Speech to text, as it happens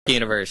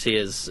universe, he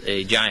is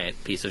a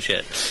giant piece of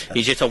shit.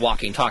 He's just a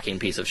walking, talking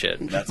piece of shit.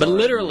 That's But all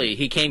right. literally,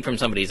 he came from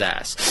somebody's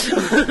ass.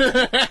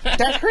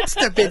 That hurts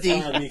the That's biddy.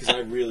 hard on me because I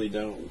really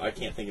don't. I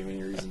can't think of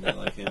any reason to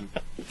like him.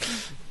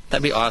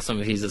 That'd be awesome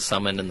if he's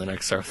summoned in the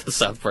next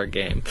South Park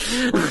game.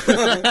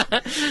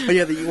 But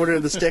yeah, the Order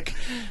of the Stick.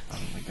 Oh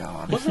my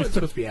god. Wasn't it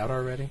supposed to be out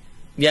already?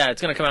 Yeah,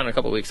 it's gonna come out in a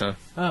couple weeks now.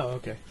 Oh,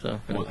 okay.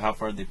 So, Well, how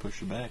far did they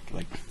push it back?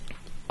 Like,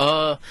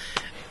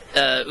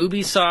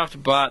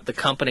 Ubisoft bought the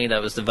company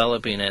that was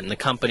developing it, and the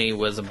company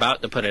was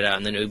about to put it out,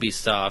 and then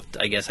Ubisoft,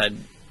 I guess, had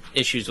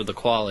issues with the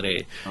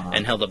quality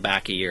and held it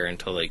back a year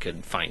until they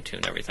could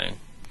fine-tune everything.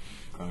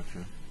 gotcha.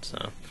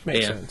 So,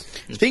 Makes yeah. sense.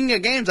 Speaking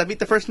of games, I beat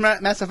the first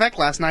Mass Effect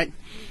last night.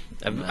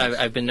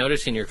 I've been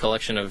noticing your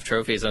collection of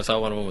trophies. I saw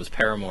one of them was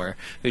Paramore.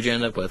 Who'd you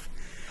end up with?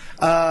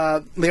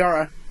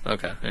 Liara.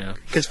 Okay, yeah.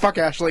 Because fuck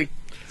Ashley.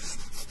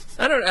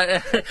 I don't.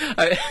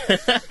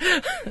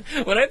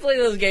 When I play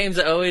those games,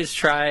 I always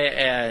try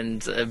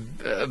and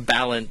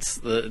balance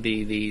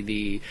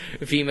the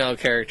female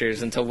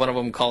characters until one of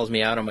them calls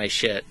me out on my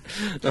shit.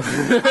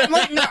 I'm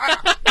like, no,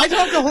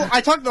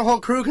 I talked the whole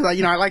crew because I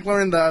like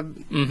learning the.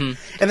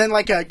 Mm-hmm. And then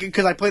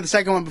because I played the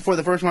second one before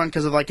the first one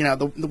because of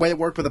the way it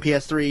worked with the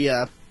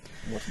PS3.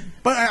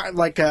 But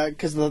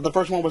because the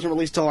first one wasn't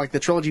released till the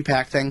trilogy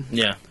pack thing.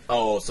 Yeah.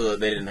 Oh, so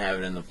they didn't have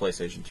it in the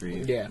PlayStation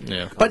 3. Yeah.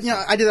 Yeah. But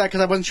I did that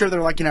because I wasn't sure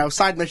there were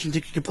side missions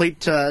you could complete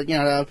to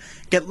to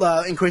get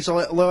increase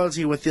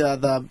loyalty with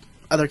the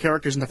other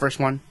characters in the first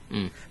one.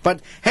 Mm.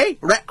 But hey,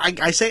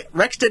 I say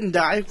Rex didn't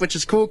die, which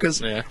is cool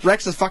because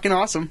Rex is fucking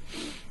awesome.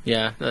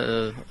 Yeah.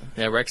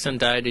 Rex didn't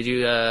die. Did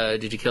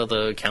you kill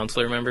the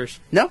counselor members?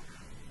 No.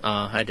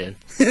 I did.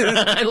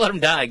 I let him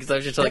die because I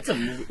was just like. Did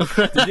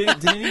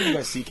any of you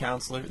guys see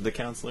The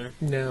Counselor?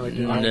 No, I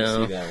didn't. I didn't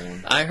No. see that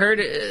one. I heard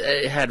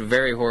it had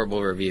very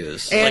horrible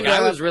reviews. And,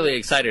 I was really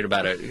excited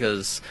about it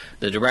because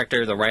the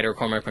director, the writer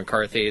Cormac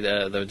McCarthy,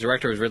 the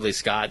director was Ridley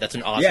Scott. That's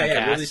an awesome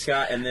cast. Ridley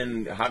Scott, and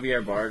then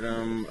Javier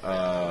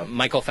Bardem,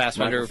 Michael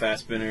Fassbender,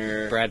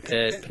 Brad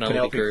Pitt,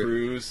 Penelope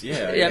Cruz.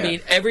 Yeah. I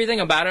mean, everything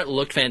about it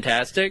looked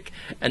fantastic,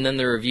 and then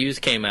the reviews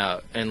came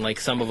out, and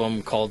some of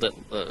them called it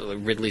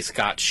Ridley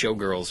Scott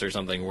Showgirls or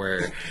something,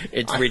 where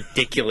it's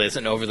ridiculous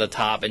and over the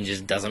top and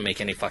just doesn't make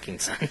any fucking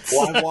sense.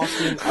 Well, I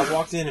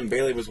walked in and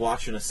Bailey was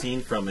watching a scene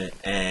from it,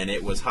 and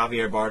it was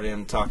Javier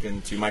Bardem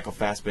talking to Michael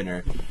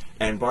Fassbender,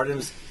 and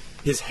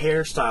his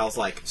hairstyle's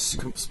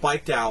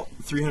spiked out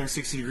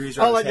 360 degrees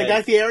around his the head.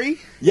 Guy Fieri?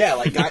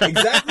 Yeah,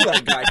 exactly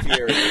like Guy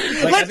Fieri.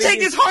 Let's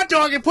take this hot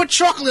dog and put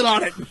chocolate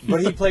on it!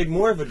 But he played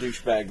more of a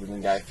douchebag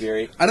than Guy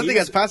Fieri. I don't think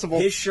that's possible.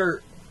 His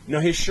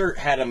shirt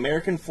had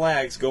American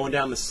flags going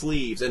down the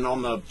sleeves, and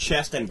on the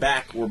chest and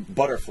back were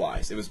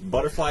butterflies. It was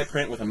butterfly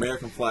print with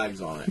American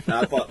flags on it. And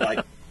I thought,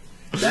 that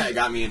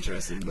got me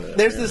interested. But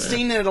there's this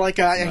scene that,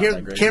 I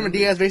hear Cameron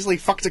Diaz basically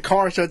fucks a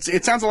car, so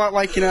it sounds a lot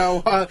like,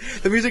 the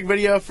music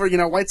video for,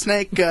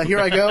 Whitesnake, Here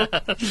I Go.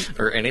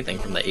 Or anything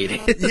from the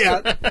 80s.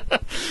 Yeah.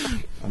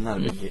 I'm not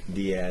a big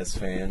Diaz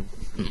fan.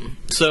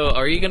 So,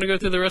 are you going to go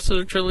through the rest of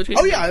the trilogy?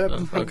 Oh, yeah.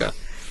 Okay.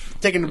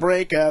 Taking a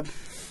break.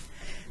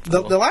 The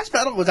last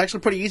battle was actually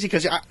pretty easy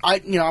because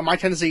my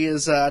tendency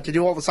is to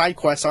do all the side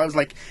quests. So I was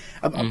I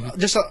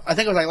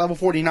think I was level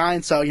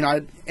 49. So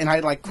I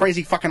had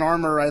crazy fucking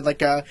armor. I had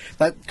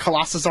that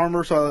Colossus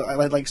armor. So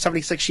I had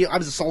 76 shield. I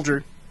was a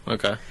soldier.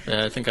 Okay.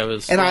 Yeah, I think I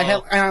was. And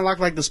I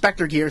liked the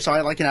Spectre gear. So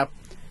I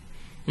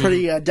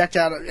pretty decked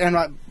out.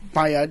 And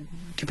my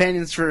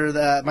companions for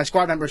my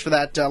squad members for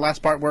that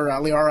last part were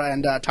Liara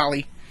and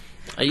Tali.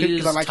 I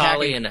used I like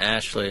Tali hacking. and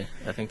Ashley.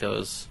 I think that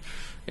was.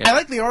 Yeah. I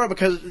like Liara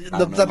because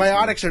the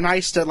biotics are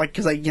nice to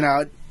because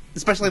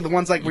especially the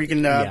ones where you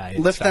can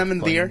lift them in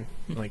the air.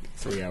 3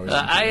 hours.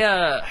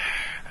 I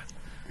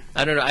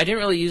don't know. I didn't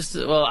really use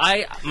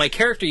my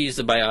character used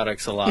the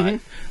biotics a lot,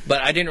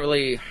 but I didn't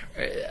really.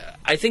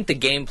 I think the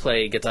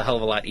gameplay gets a hell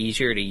of a lot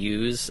easier to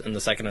use in the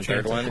second and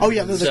third one. Oh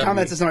yeah, the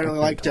comment system I really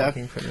liked.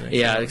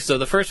 Yeah, so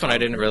the first one I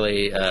didn't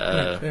really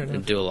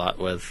do a lot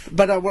with.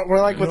 But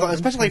we're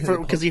especially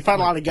because you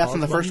find a lot of death in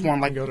the first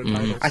one.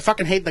 I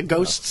fucking hate the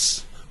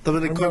ghosts. The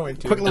really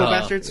quick little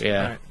bastards.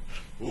 Yeah.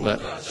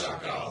 But.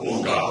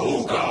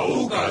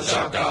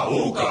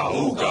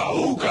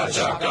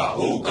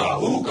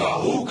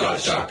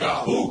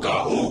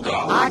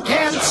 I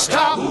can't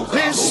stop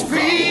this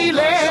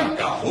feeling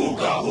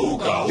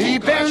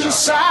deep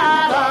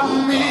inside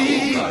of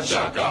me.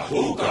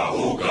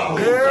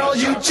 Girl,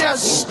 you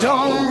just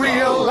don't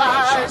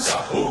realize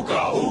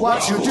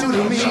what you do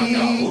to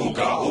me.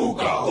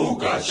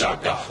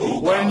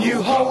 When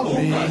you hold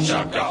me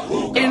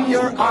in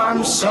your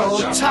arms so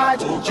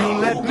tight, you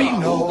let me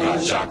know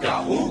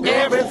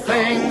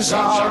everything's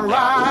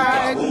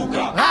alright.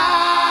 I'm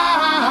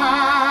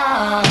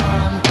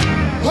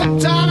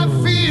hooked on a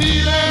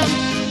feeling.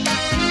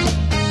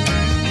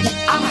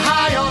 I'm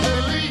high on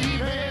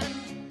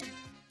believing.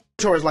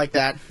 Tours like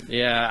that.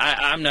 Yeah,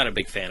 I'm not a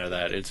big fan of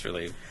that. It's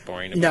really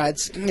boring. No,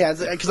 it's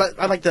because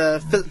I like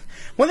the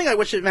one thing I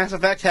wish that Mass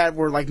Effect had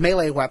were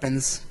melee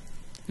weapons.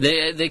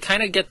 They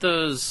kind of get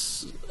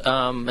those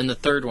in the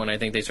third one. I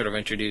think they sort of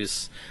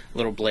introduce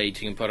little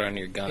blades you can put on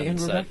your guns. And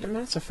we're back to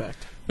Mass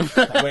Effect.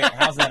 Wait,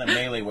 how's that a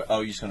melee? Oh,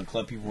 you're just gonna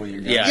club people with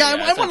your gun? Yeah.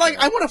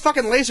 I want a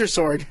fucking laser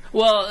sword.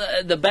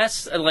 Well, the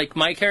best, like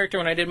my character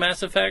when I did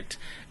Mass Effect,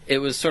 it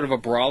was sort of a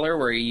brawler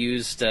where he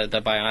used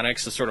the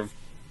bionics to sort of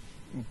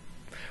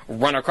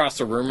run across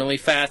the room really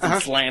fast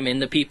and slam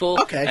into people.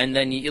 Okay. And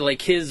then,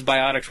 like, his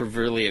biotics were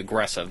really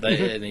aggressive.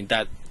 I mean,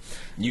 that...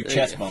 You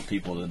chest bump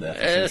people to death,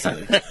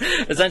 essentially.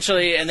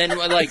 Essentially, and then,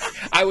 like,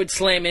 I would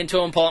slam into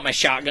him, pull out my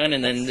shotgun,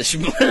 and then...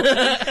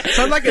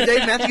 Sounds like a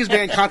Dave Matthews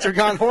Band concert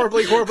gone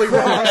horribly, horribly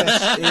wrong.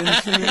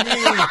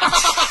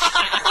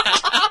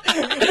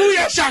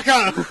 Booyah,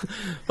 shotgun!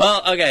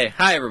 Well, okay.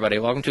 Hi, everybody.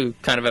 Welcome to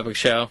Kind of Epic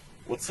Show.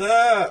 What's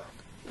up?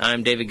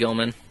 I'm David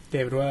Gilman.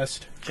 David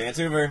West. Chance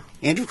Hoover.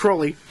 Andrew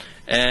Crowley.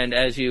 And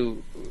as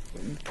you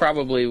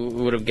probably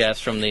would have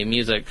guessed from the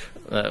music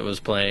that was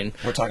playing,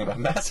 We're talking about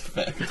Mass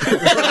Effect.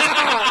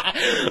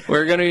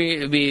 we're going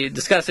to be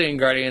discussing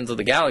Guardians of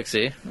the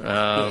Galaxy.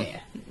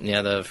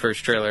 Yeah, the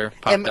first trailer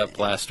popped up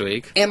last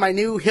week. And my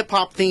new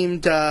hip-hop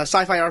themed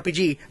sci-fi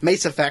RPG,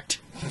 Mace Effect.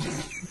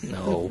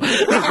 No.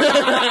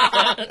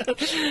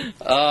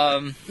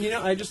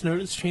 I just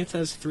noticed Chance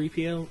has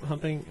 3PO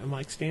humping a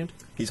mic stand.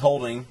 He's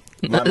holding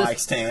my mic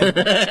stand.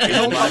 He's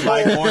holding my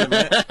mic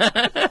ornament.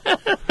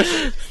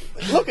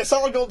 Look, a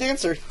solid gold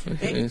dancer.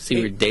 You see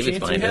where David's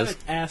Chance, mind you is.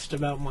 haven't asked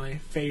about my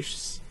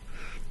face.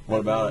 What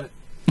about it?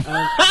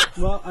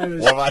 Well, What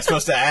am I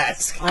supposed to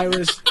ask? I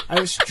was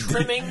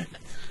trimming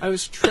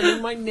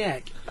my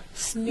neck,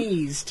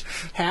 sneezed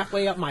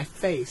halfway up my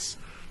face,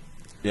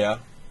 Yeah.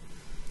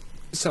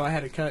 so I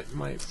had to cut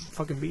my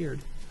fucking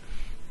beard.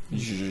 You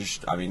should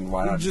just,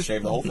 why not just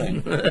shave the whole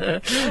thing? I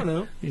don't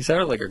know. You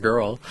sounded like a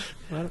girl.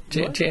 What?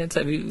 Chance,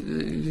 have you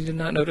did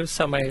not notice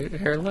how my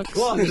hair looks?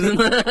 Well,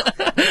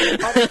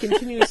 I've been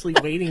continuously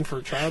waiting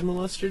for child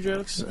molester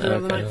jokes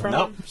throughout the night from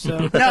Nope. him. So,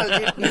 No,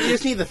 you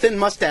just need the thin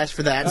mustache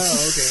for that. oh,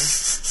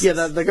 okay.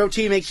 Yeah, the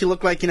goatee makes you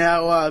look like,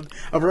 a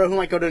bro who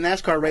might go to a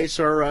NASCAR race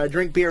or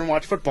drink beer and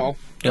watch football.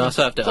 You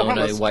also have to So own a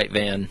harmless. white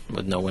van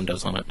with no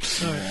windows on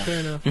it. All right, fair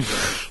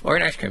enough. Or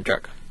an ice cream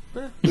truck.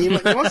 He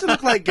wants to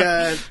look like,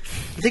 I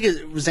think it's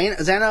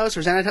Xanos or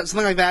Xanatos,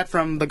 something like that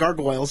from the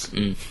Gargoyles.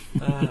 All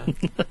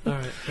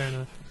right, fair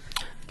enough.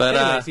 But,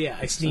 Anyways, yeah,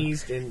 I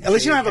sneezed and. At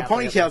least you don't have a shaved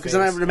halfway up ponytail, my because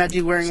then I face. would imagine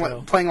you wearing,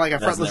 So- playing like a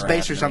That's fretless never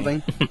bass or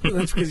happened to something.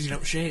 That's because you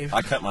don't shave.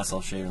 I cut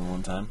myself shaving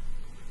one time.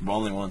 But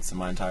only once in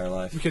my entire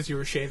life. Because you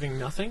were shaving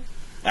nothing.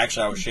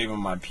 Actually, I was shaving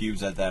my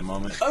pubes at that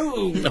moment.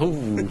 Oh, oh.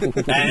 And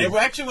it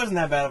actually wasn't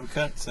that bad of a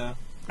cut, so all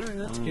right,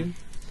 that's good.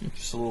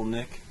 just a little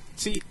nick.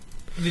 See,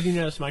 did you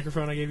notice the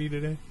microphone I gave you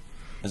today?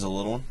 There's a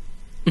little one.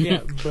 Yeah,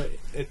 but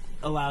it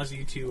allows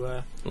you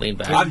to. Lean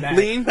back. I'm back.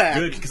 Lean back.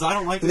 Good, because I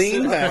don't like to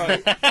Lean sit back.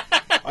 upright.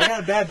 I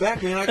got a bad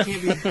back, man. I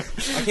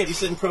can't be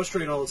sitting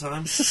prostrate all the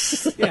time.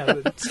 Yeah,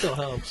 but it still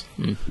helps.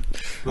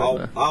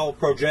 I'll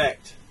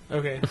project.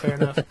 Okay, fair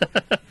enough.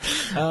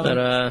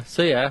 But,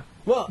 so yeah.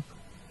 Well,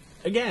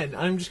 again,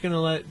 I'm just going to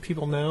let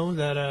people know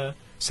that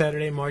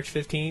Saturday, March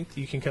 15th,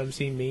 you can come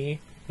see me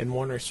and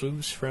Warner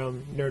Swoops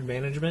from Nerd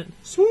Management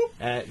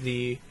at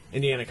the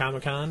Indiana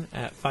Comic Con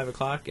at 5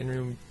 o'clock in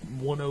room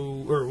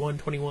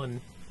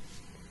 121.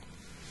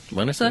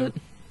 When is that?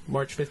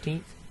 March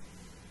 15th.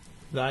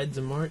 The Ides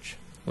of March.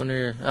 Oh,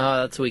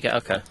 that's a week.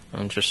 Okay.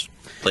 I'm just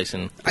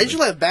placing. I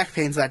usually have back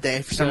pains that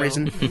day for some So-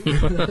 reason.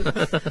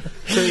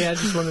 So, yeah, I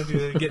just wanted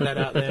to get that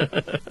out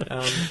there.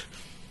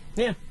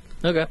 Yeah.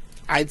 Okay.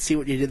 I'd see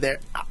what you did there.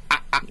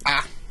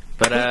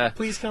 But,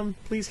 Please come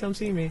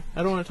see me.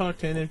 I don't want to talk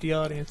to an empty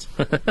audience.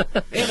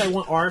 And I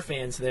want our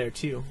fans there,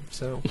 too.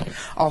 So,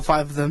 All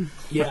 5 of them.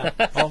 yeah,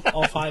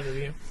 all 5 of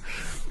you.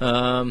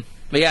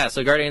 but yeah,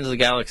 so Guardians of the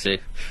Galaxy.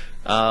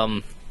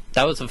 That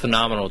was a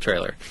phenomenal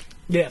trailer.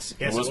 Yes,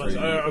 it was was. pretty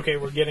good. Okay,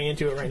 we're getting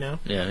into it right now.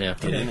 Yeah. Yeah.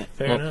 Fair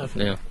Well, enough.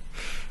 Yeah.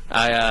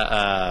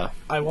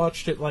 I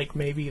watched it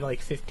maybe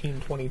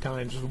 15, 20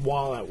 times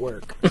while at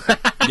work.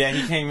 Yeah,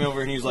 he came over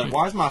and he was like,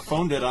 "Why is my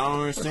phone dead? I don't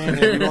understand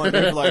it. We've only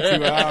been for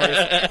 2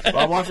 hours." Well,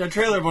 I watched that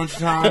trailer a bunch of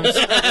times.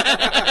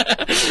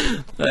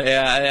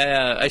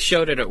 I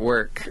showed it at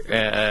work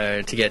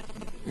to get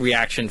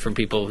reaction from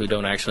people who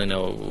don't actually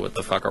know what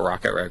the fuck a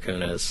rocket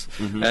raccoon is.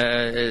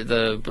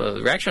 The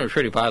reaction was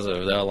pretty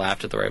positive. They all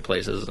laughed at the right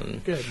places,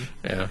 and Good.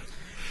 yeah.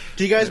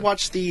 Do you guys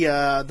watch the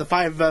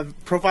 5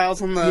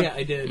 profiles on the... Yeah,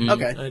 I did.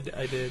 Okay.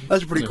 I did.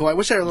 Those are pretty cool. I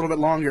wish they were a little bit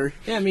longer.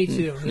 Yeah, me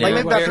too. Like, maybe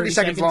about 30 30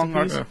 seconds long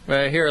or- apiece.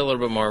 I hear a little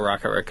bit more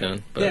rocket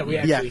raccoon. But Yeah, we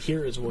actually Yeah.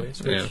 hear his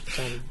voice, which Yeah.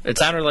 sounded... It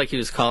sounded like he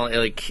was calling,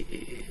 like,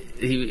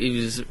 he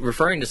was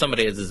referring to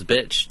somebody as his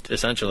bitch,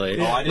 essentially.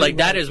 Oh, I didn't Like,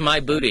 that know. is my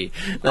booty.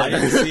 I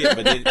didn't see it,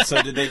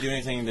 but did they do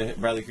anything to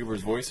Bradley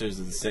Cooper's voice, or does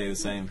it stay the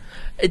same?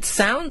 It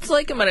sounds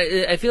like him, but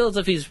I feel as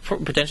if he's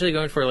potentially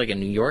going for, like, a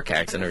New York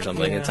accent or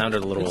something. Yeah, It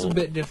sounded a little... It's a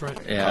bit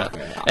different. Yeah.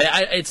 Okay.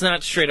 It's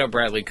not straight up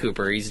Bradley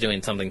Cooper. He's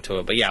doing something to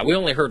it. But, yeah, we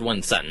only heard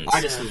one sentence.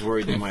 I just was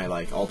worried they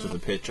might alter the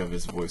pitch of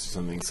his voice or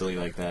something silly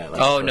like that.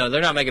 Oh, no,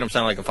 they're not making him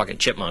sound like a fucking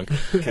chipmunk.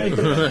 Okay.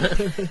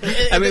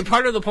 I mean,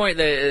 part of the point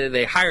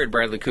they hired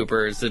Bradley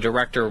Cooper is to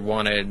director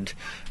wanted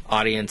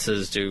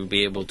audiences to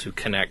be able to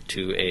connect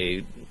to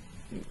a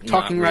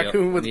Talking not real-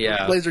 raccoon with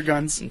yeah. laser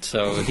guns.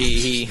 So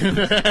he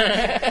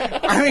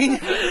I mean,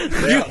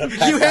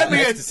 you had me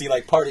to at see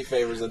like party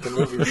favors at the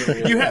movie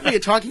premiere. you had me a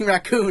talking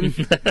raccoon.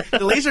 The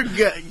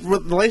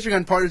laser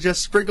gun part is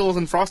just sprinkles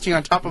and frosting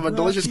on top of a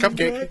delicious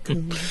cupcake.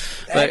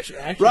 Actually,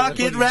 Rocket that's what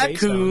it's based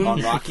Raccoon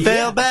on Rocky,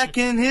 fell yeah. back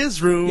in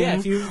his room, Yeah,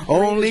 if you read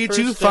only his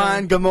to first,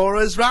 find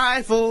Gamora's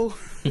rifle.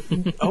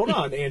 Hold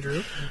on,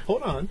 Andrew.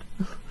 Hold on.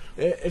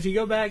 If you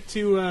go back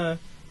to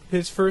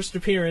his first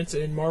appearance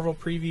in Marvel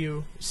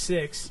Preview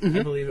 6,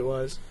 I believe it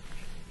was,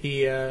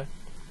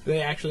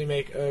 they actually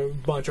make a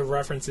bunch of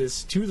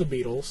references to the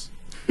Beatles.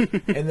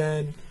 And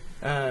then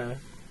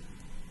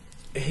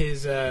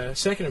his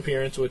second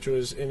appearance, which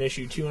was in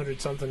issue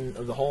 200-something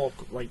of the Hulk,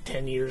 like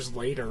 10 years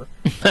later,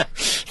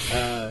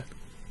 the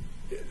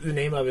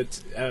name of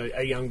it's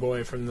a young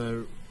boy from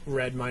the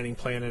red mining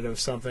planet of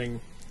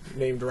something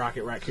named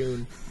Rocket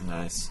Raccoon.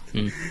 Nice.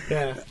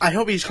 Yeah. I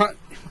hope he's.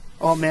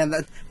 Oh man,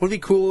 that would be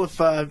cool if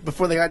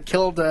before they got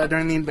killed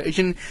during the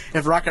invasion,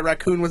 if Rocket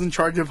Raccoon was in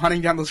charge of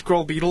hunting down the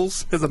Skrull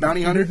beetles as a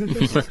bounty hunter.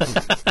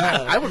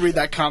 I would read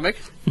that comic.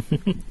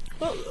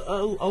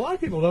 Well, a lot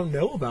of people don't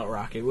know about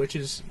Rocket, which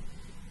is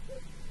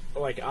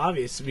like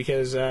obvious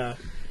because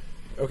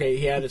okay,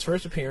 he had his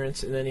first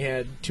appearance, and then he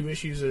had 2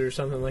 issues or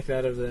something like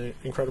that of the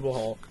Incredible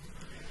Hulk,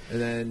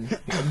 and then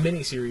a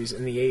miniseries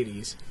in the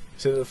 80s.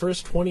 So the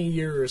first 20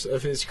 years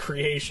of his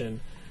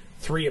creation,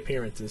 3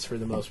 appearances for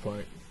the most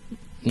part.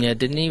 yeah,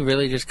 didn't he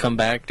really just come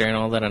back during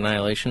all that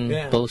Annihilation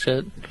Yeah.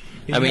 bullshit?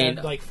 He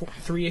had like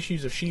 3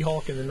 issues of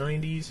She-Hulk in the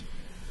 90s,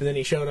 and then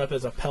he showed up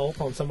as a pelt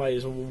on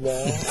somebody's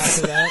wall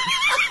after that.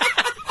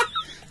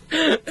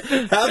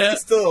 How's he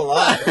still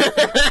alive?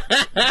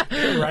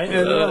 Right?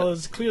 And, well, it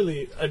was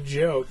clearly a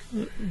joke.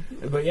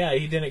 But yeah,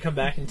 he didn't come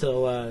back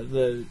until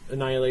the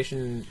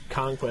Annihilation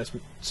Conquest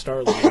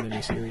Starleague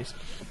miniseries.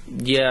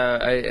 Yeah,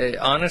 I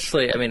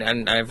honestly, I mean,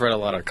 and I've read a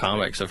lot of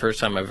comics. The first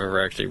time I've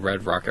ever actually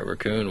read Rocket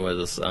Raccoon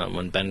was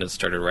when Bendis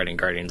started writing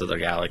Guardians of the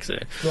Galaxy.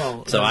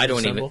 Well, So I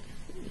Avengers don't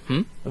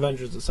Assemble.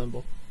 Avengers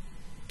Assemble.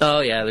 Oh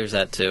yeah, there's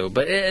that too.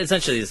 But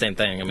essentially the same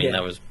thing. I mean, Yeah.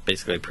 that was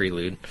basically a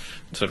prelude,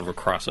 sort of a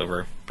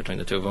crossover between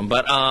the two of them.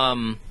 But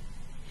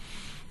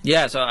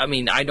yeah. So I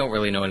mean, I don't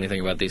really know anything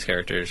about these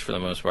characters for the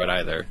most part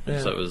either. Yeah.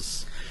 So it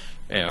was,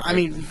 you know, I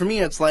mean, for me,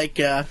 it's like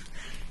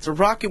it's a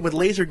rocket with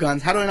laser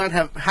guns. How do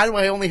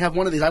I only have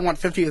one of these? I want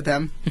 50 of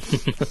them.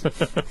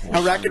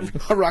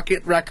 a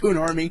rocket raccoon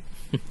army.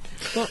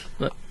 Well,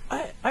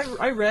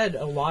 I read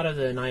a lot of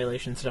the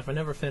Annihilation stuff. I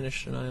never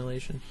finished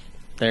Annihilation.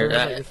 I there.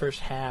 read like the first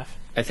half.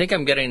 I think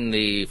I'm getting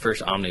the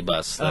first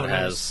omnibus that Oh, nice.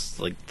 has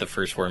like the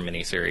first 4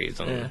 miniseries.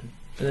 And, Yeah.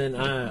 And then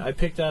I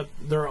picked up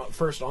their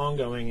first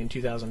ongoing in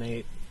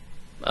 2008.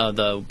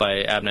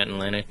 by Abnett and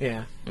Laney.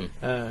 Yeah.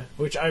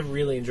 Which I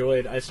really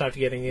enjoyed. I stopped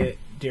getting it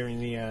during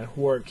the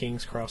War of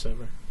Kings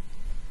crossover.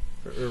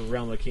 Or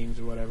Realm of Kings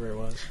or whatever it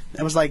was.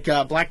 It was like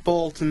Black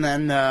Bolt and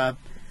then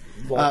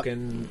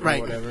Vulcan or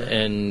right. whatever.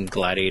 And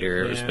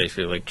Gladiator, it was Yeah.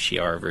 basically like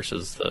Shi'ar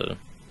versus the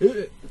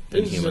It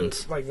was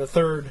Inhumans. like the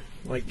third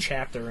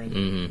chapter in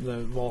Mhm.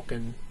 the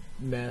Vulcan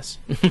mess.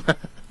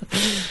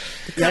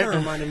 It kind of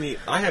reminded me.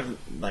 I have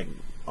like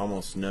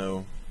almost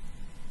no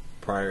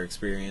prior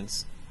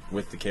experience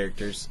with the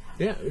characters.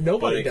 Yeah, But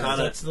nobody it does.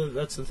 kinda-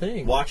 That's the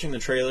thing. Watching the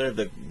trailer,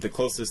 the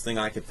closest thing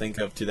I could think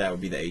of to that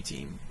would be the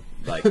A-Team.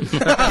 Like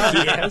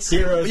Yes.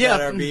 heroes Yeah.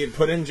 that are being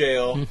put in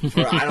jail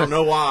for I don't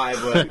know why,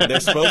 but they're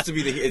supposed to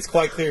be it's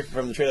quite clear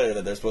from the trailer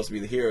that they're supposed to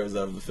be the heroes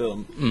of the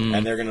film,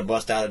 and they're going to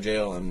bust out of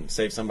jail and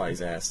save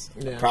somebody's ass.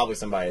 Yeah. Probably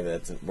somebody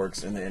that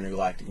works in the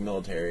intergalactic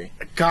military.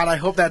 God, I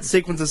hope that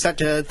sequence is set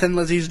to Thin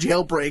Lizzy's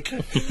Jailbreak.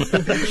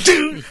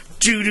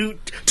 Doo-doo,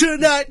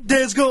 tonight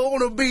there's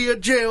gonna be a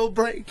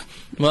jailbreak.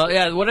 Well,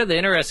 yeah. One of the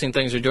interesting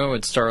things they're doing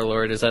with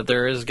Star-Lord is that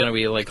there is going to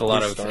be like a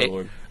lot Who's of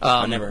Star-Lord?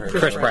 I never heard of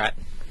Chris that. Pratt.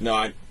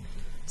 No,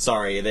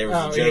 sorry, there was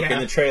Oh, a joke yeah. in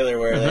the trailer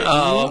where they,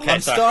 Oh, okay,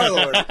 I'm sorry.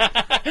 Star-Lord.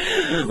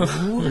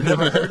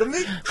 Never heard of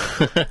me?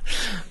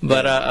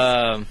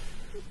 But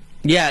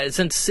yeah,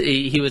 since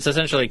he was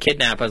essentially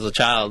kidnapped as a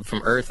child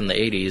from Earth in the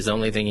 80s, the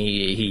only thing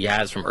he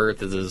has from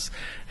Earth is his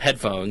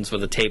headphones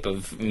with a tape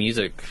of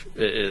music,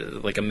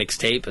 like a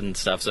mixtape and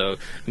stuff. So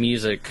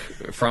music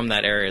from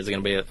that area is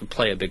going to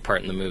play a big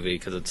part in the movie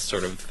because it's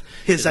sort of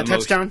His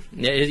touchdown?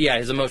 Yeah,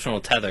 his emotional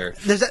tether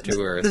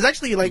to Earth. There's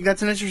actually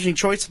that's an interesting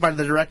choice by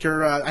the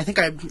director. I think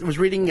I was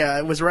reading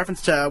it was a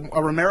reference to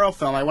a Romero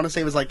film. I want to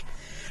say it was like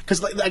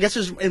because I guess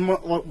there's in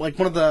like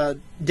one of the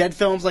Dead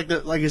films, like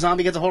a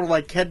zombie gets a hold of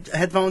like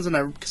headphones and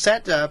a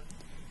cassette.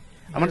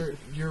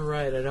 You're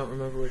right. I don't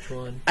remember which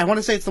one. I want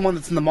to say it's the one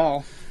that's in the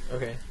mall.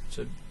 Okay,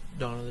 so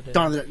Dawn of the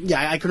Dead.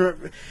 Yeah, I couldn't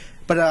remember.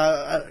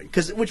 But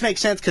which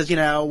makes sense because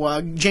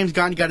James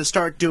Gunn got to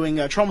start doing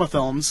trauma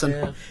films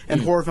and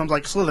horror films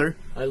like Slither.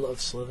 I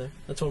love Slither.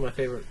 That's one of my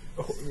favorite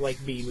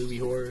B movie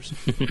horrors.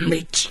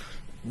 Meat.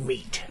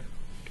 Meat.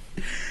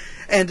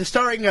 And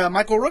starring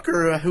Michael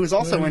Rooker, who is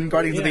also in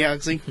Guardians of the Yeah.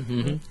 Galaxy.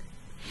 Even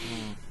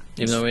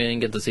though we didn't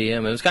get to see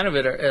him, it was kind of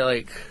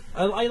like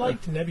I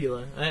liked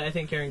Nebula. I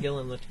think Karen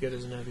Gillan looked good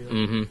as Nebula.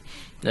 Mm-hmm.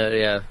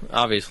 Yeah,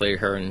 obviously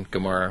her and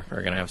Gamora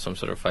are going to have some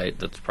sort of fight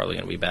that's probably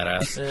going to be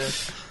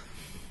badass.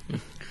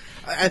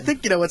 I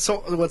think, you know, what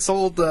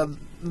sold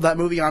that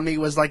movie on me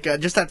was like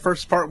just that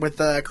first part with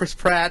Chris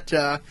Pratt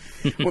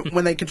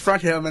when they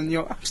confront him, and, you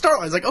know,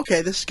 Star-Lord, I was like,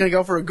 okay, this is going to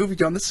go for a goofy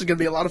tone. This is going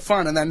to be a lot of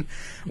fun. And then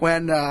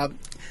when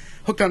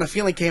Hooked on a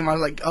Feeling came, I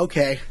was like,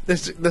 okay,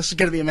 this is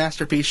going to be a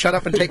masterpiece. Shut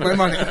up and take my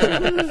money.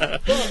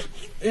 Well,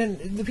 and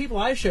the people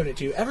I've shown it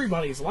to,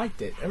 everybody's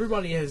liked it.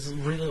 Everybody has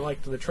really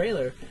liked the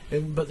trailer,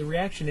 but the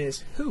reaction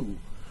is, who?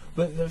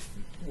 But the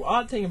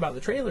odd thing about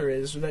the trailer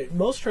is that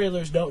most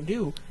trailers don't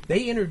do.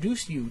 They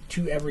introduce you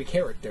to every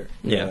character.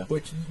 Yeah.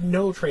 Which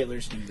no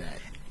trailers do that.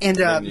 And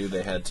They knew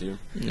they had to.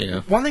 Yeah.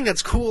 one thing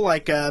that's cool,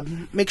 like,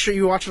 make sure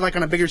you watch it like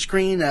on a bigger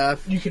screen.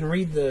 You can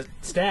read the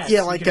stats.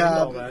 Yeah, You like can read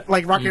all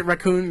that. Rocket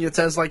Raccoon. It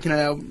says, like, you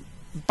know,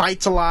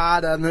 bites a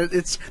lot, and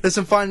there's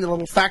some fun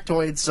little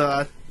factoids.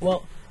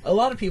 Well, a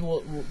lot of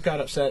people got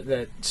upset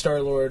that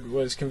Star-Lord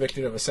was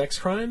convicted of a sex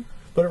crime,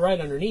 but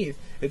right underneath,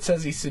 it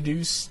says he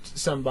seduced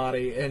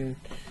somebody, and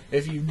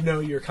if you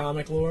know your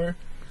comic lore,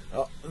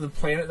 the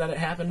planet that it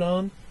happened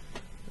on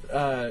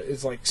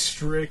is, like,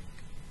 strict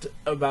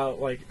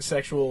about, like,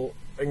 sexual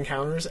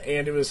encounters,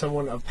 and it was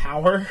someone of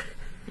power.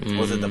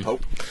 Was it the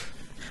Pope?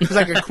 It's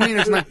like a queen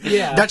or something.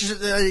 Yeah. Duchess,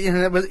 you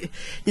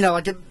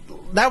know,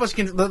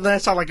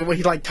 that's not like the way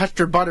he like touched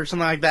her butt or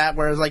something like that.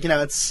 Whereas, like, you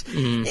know, it's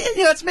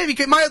it's maybe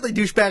mildly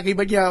douchebaggy,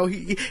 but, you know,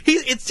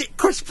 it's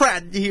Chris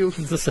Pratt. Yeah.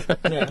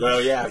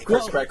 Well, yeah,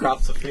 Chris Pratt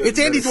crops the field. It's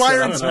Andy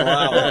Dwyer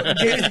and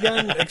James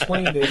Gunn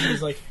explained it.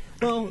 He's like,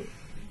 well,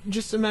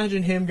 just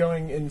imagine him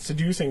going and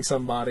seducing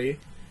somebody,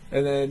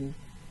 and then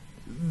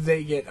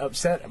they get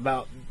upset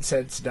about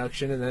said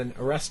seduction and then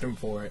arrest him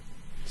for it.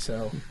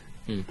 So,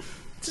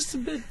 just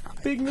a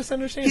big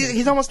misunderstanding.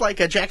 He's almost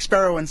like a Jack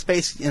Sparrow in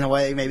space in a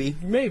way, maybe.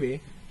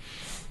 Maybe.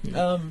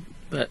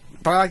 But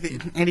But I like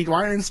the Andy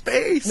Dwyer in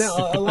space.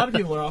 Now, a lot of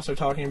people are also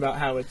talking about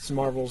how it's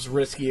Marvel's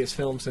riskiest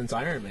film since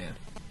Iron Man.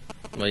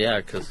 well, yeah,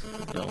 because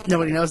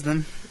Nobody knows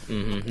them.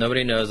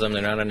 nobody knows them.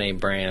 They're not a name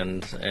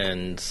brand,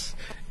 and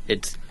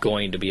it's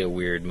going to be a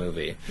weird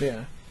movie.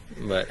 Yeah.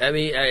 But I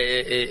mean,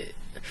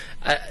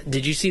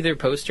 did you see their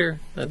poster?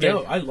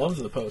 No, I love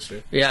the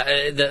poster.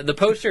 Yeah, the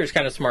poster is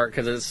kind of smart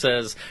because it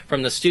says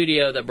from the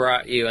studio that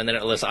brought you, and then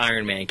it lists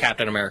Iron Man,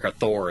 Captain America,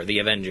 Thor, the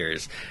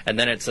Avengers, and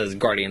then it says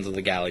Guardians of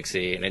the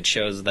Galaxy, and it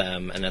shows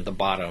them, and at the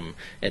bottom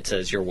it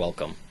says "You're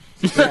welcome."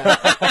 Yeah.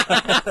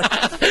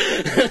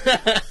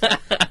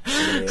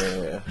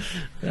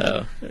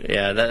 Oh,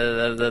 yeah,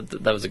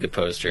 that was a good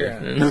poster.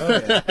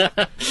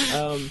 Yeah.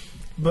 Oh, yeah.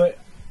 But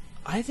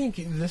I think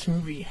this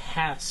movie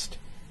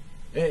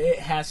it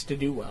has to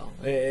do well.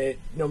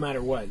 No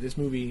matter what, this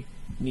movie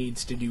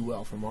needs to do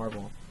well for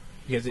Marvel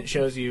because it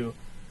shows you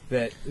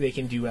that they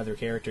can do other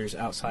characters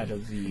outside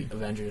of the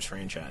Avengers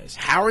franchise.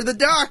 Howard the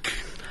Duck.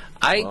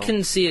 I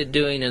can see it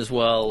doing as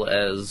well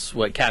as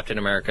what Captain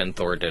America and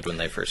Thor did when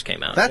they first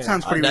came out. That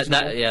sounds pretty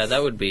reasonable.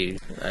 That would be.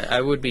 I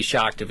would be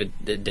shocked if it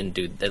didn't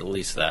do at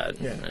least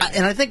that. Yeah.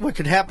 And I think what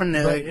could happen,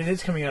 But it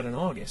is coming out in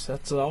August.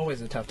 That's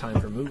always a tough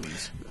time for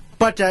movies.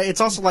 but it's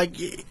also like,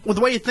 well,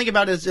 the way you think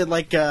about it is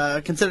like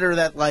consider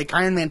that like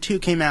Iron Man 2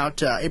 came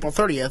out April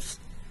 30th.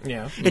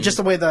 Yeah. It's just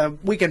the way the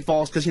weekend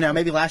falls because, you know,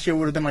 maybe last year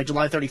would have been like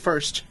July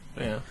 31st.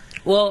 Yeah.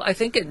 Well, I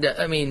think it.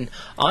 I mean,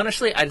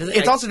 honestly,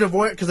 It's also to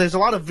avoid because there's a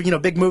lot of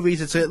big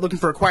movies. It's looking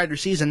for a quieter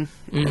season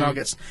in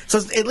August. So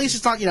at least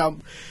it's not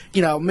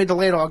mid to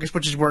late August,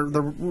 which is where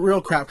the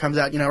real crap comes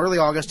out. Early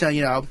August.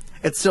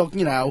 It's still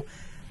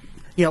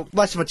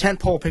less of a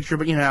tentpole picture,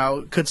 but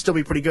could still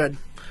be pretty good.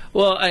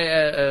 Well,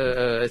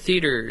 a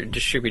theater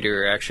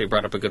distributor actually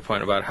brought up a good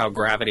point about how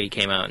Gravity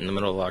came out in the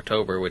middle of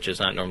October, which is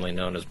not normally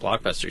known as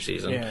blockbuster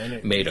season. Yeah, and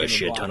it made a became a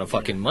shit ton block, of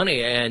fucking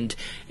money, and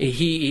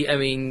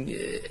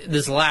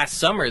this last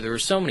summer there were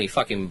so many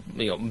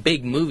fucking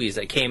big movies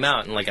that came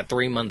out in like a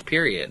 3-month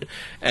period,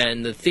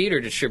 and the theater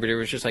distributor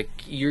was just like,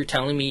 "You're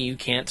telling me you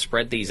can't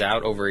spread these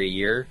out over a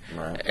year,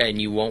 Right. and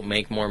you won't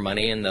make more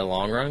money in the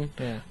long run?"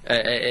 Yeah.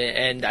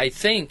 And I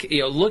think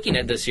looking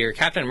at this year,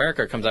 Captain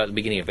America comes out at the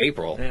beginning of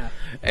April. Yeah.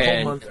 A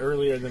whole month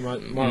earlier than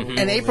what Marvel. And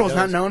normally April's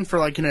not does. known for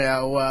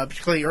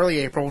particularly early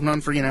April,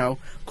 known for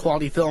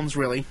quality films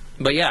really.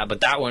 But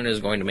that one is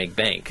going to make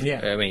bank.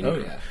 Yeah. I mean, Oh,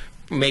 yeah.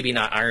 maybe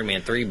not Iron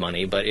Man 3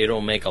 money, but it'll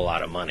make a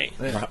lot of money.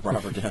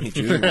 Robert Downey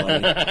Jr.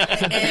 money.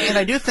 And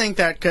I do think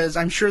that because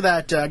I'm sure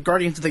that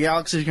Guardians of the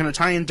Galaxy is going to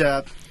tie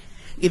into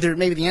either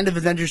maybe the end of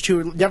Avengers 2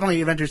 or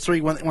definitely Avengers 3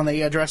 when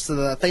they address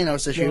the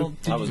Thanos issue. Well,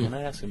 I was going to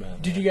ask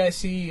about Did you guys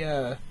see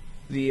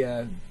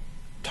the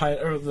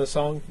title or the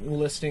song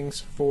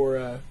listings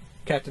for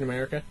Captain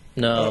America?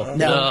 No.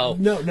 No.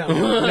 No,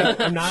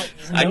 I'm not.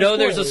 I know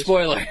there's a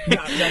spoilers. spoiler.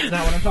 No, that's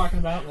not what I'm talking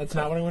about. That's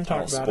not what I want to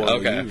talk about.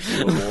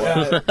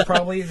 Okay.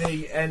 Probably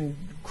the end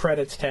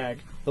credits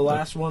tag. The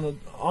last one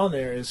on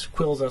there is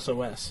Quill's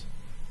SOS.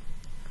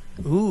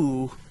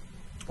 Ooh.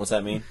 What's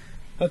that mean?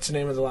 That's the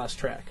name of the last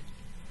track.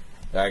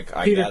 I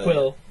Peter gather.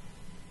 Quill.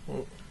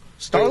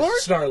 Star-Lord?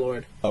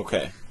 Star-Lord.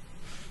 Okay.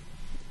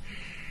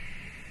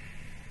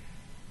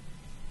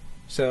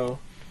 So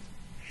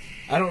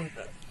I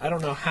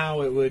don't know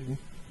how it would.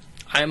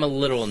 I'm a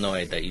little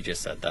annoyed that you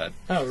just said that.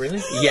 Oh,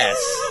 really? Yes.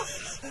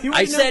 You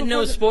I wouldn't know said no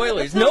before the-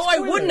 spoilers. That's not No, I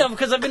spoiler. wouldn't have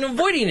because I've been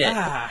avoiding it.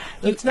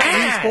 That's not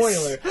ass. the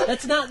spoiler.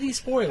 That's not the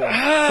spoiler.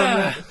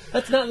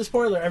 That's not the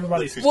spoiler.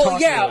 Everybody's Well,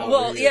 talking yeah, about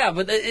well, it. yeah,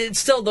 but it's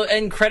still the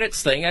end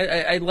credits thing.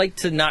 I like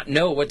to not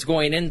know what's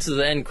going into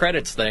the end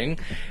credits thing,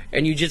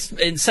 and you just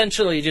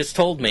essentially just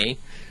told me,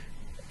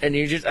 and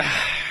you just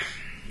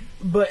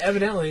But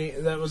evidently,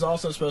 that was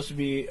also supposed to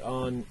be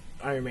on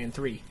Iron Man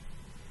 3.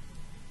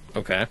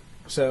 okay.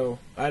 So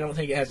I don't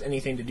think it has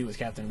anything to do with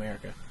Captain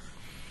America.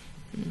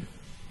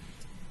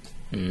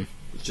 It's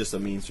just a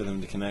means for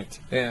them to connect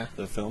Yeah.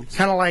 the films.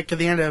 Kind of like at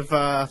the end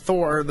of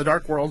Thor: The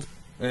Dark World.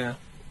 Yeah.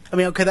 I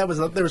mean, okay, that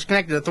was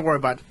connected to Thor,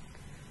 but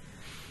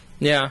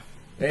Yeah,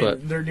 And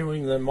but they're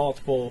doing the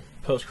multiple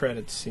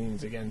post-credits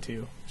scenes again,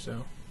 too.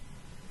 So,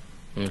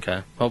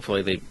 okay.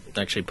 Hopefully they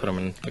actually put them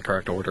in the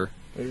correct order.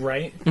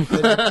 right?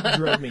 That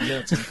drove me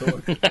nuts in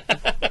Thor.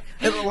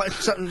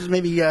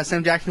 maybe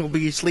Sam Jackson will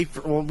be asleep,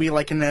 will be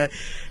like in the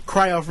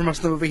cryo for most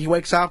of the movie. He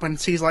wakes up and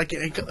sees a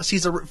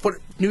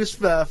news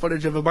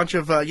footage of a bunch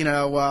of I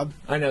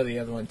know the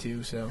other one,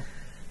 too, so...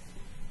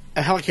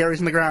 helicarriers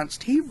in the ground.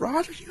 Steve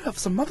Rogers, you have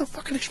some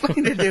motherfucking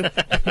explaining to do.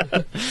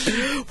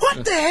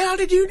 What the hell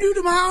did you do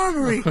to my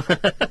armory?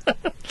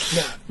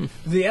 No,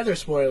 the other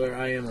spoiler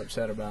I am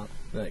upset about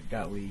that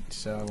got leaked,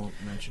 so I won't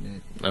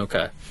mention it.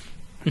 Okay.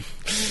 It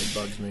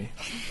bugs me.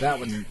 That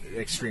one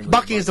extremely.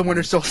 Bucky is the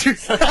Winter Soldier.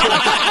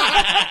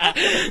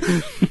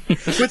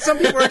 Which some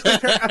people are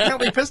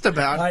apparently pissed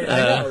about. I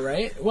know,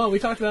 right? Well, we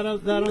talked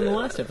about that on the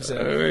last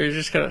episode. We're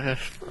just gonna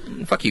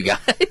fuck you guys.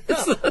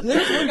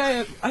 There's one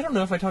guy. I don't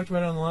know if I talked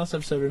about it on the last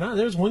episode or not.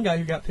 There was one guy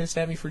who got pissed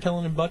at me for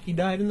telling him Bucky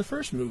died in the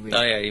first movie.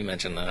 Oh yeah, you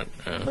mentioned that.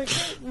 Like,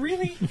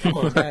 really? Come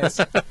on, guys.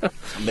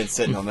 I've been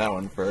sitting on that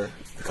one for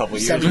a couple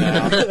years 7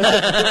 now.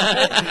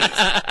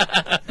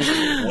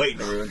 Waiting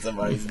to ruin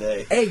somebody's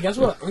day. Hey, guess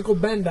what? Uncle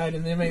Ben died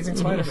in The Amazing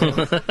Spider-Man.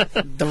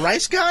 The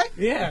rice guy?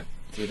 Yeah.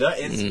 Dude,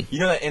 you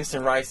know that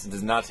instant rice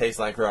does not taste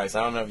like rice.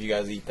 I don't know if you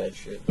guys eat that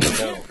shit.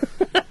 No.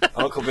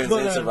 Uncle Ben's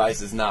But, instant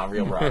rice is not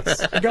real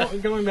rice.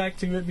 Going back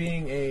to it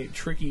being a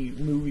tricky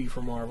movie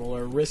for Marvel,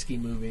 or a risky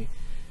movie,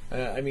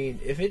 I mean,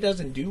 if it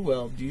doesn't do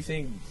well, do you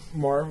think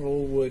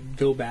Marvel would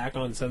go back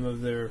on some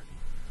of their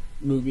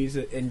movies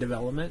in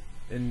development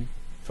and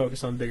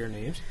focus on bigger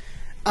names?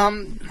 All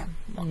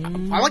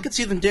I could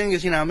see them doing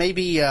is,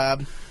 maybe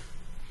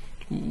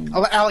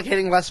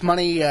allocating less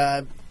money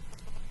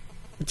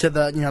to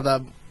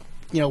the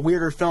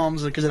weirder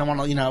films because they don't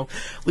want to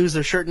lose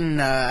their shirt and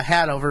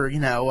hat over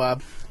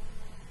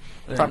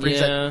properties.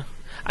 Yeah.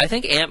 I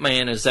think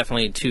Ant-Man is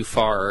definitely too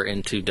far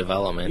into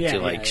development to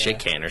like shit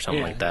can or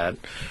something like that.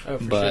 Oh,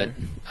 for But sure.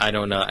 I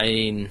don't know. I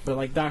mean, But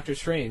like Doctor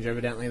Strange,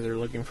 evidently they're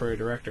looking for a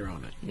director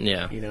on it.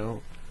 yeah.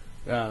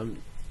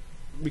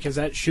 Because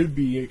that should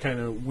be a kind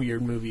of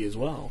weird movie as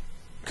well.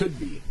 Could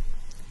be.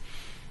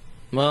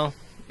 Well,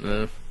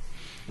 No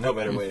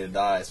better way to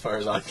die, as far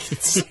as I'm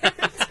concerned.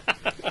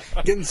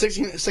 Getting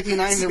 69 in the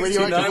 69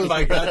 radioactive.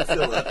 by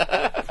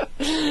Godzilla.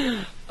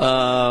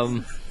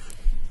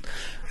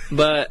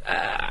 but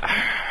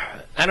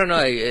I don't know.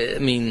 I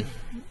mean,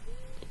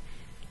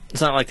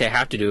 it's not like they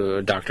have to do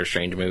a Doctor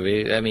Strange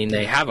movie. I mean,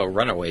 they have a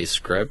Runaways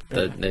script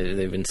that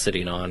they've been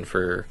sitting on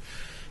for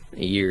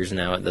years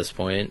now at this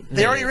point.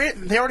 They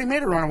already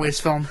made a Runaways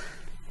film.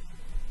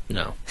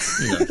 No,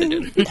 they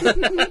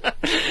didn't.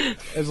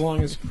 As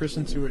long as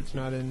Kristen Stewart's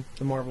not in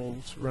the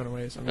Marvel's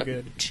Runaways, I'm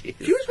good. She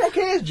was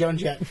okay as Joan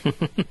Jett.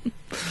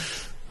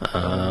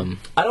 I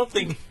don't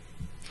think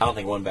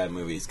one bad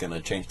movie is going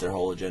to change their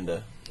whole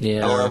agenda.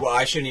 Yeah. Or, well,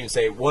 I shouldn't even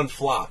say one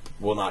flop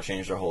will not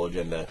change their whole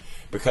agenda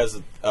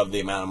because of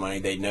the amount of money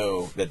they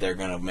know that they're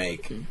going to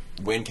make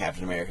when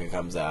Captain America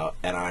comes out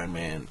and Iron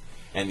Man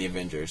and the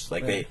Avengers.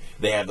 Like,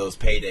 they have those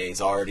paydays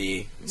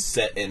already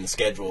set in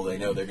schedule. They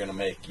know they're going to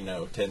make,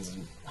 tens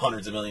and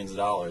hundreds of millions of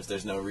dollars.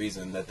 There's no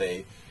reason that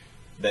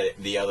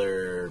the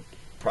other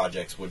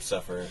projects would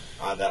suffer,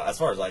 as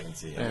far as I can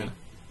see.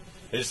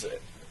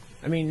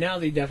 I mean, now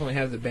they definitely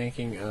have the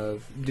banking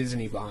of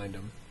Disney behind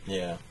them.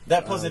 Yeah.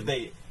 That plus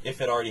if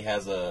it already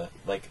has a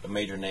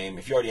major name,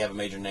 if you already have a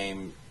major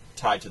name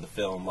tied to the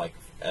film, like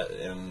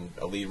in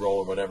a lead role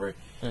or whatever,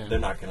 they're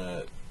not going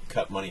to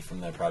cut money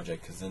from that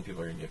project because then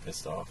people are going to get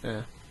pissed off.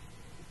 Yeah.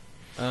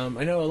 I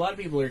know a lot of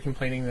people are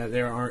complaining that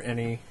there aren't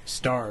any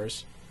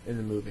stars in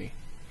the movie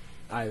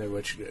either,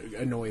 which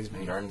annoys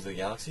me. Guardians of the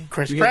Galaxy?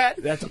 Chris Because Pratt.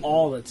 That's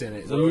all that's in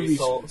it. The Zoe movie's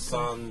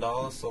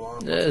Saldana?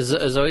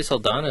 Zoe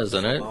Saldana's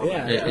in it.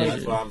 Yeah.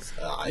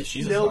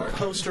 She's a no star.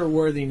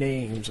 poster-worthy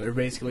names are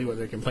basically what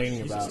they're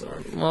complaining about.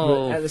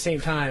 Well, But at the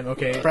same time,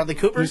 okay, Bradley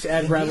Cooper? just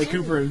add Bradley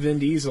Cooper and Vin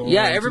Diesel.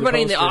 yeah, onto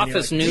everybody in the poster and you're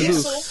office like, knew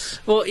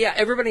 "Diesel?" who. Well, yeah,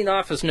 everybody in the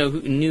office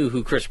knew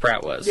who Chris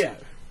Pratt was. Yeah.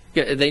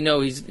 Yeah, they know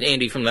he's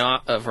Andy from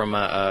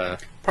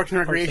Parks and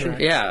Recreation. Rec.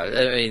 Yeah,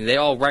 I mean, they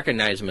all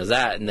recognize him as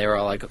that, and they were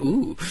all like,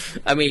 "Ooh!"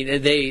 I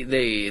mean,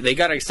 they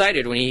got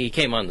excited when he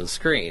came on the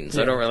screen.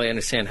 So I don't really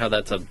understand how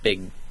that's a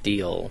big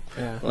deal.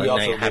 Yeah. Like,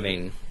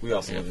 We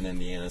also live in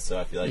Indiana, so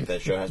I feel like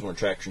that show has more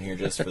traction here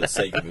just for the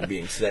sake of it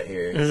being set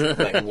here. It's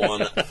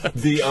like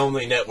the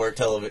only network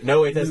television.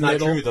 No, wait, that's not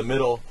Middle. true. The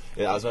middle.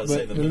 Yeah, I was about to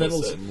say But the the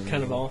middle's middle's set in the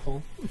kind of middle.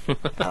 awful.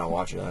 I don't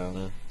watch it. I don't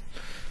know.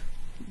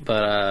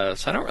 But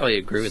so I don't really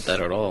agree with that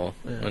at all.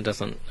 Yeah. It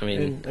doesn't. I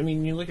mean, And I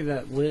mean, you look at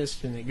that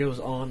list, and it goes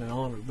on and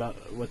on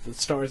about what the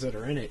stars that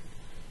are in it.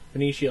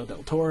 Benicio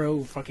del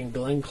Toro, fucking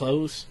Glenn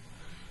Close.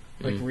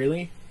 Like,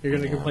 really? You're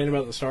gonna Yeah. complain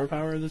about the star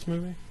power of this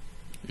movie?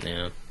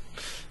 yeah.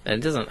 And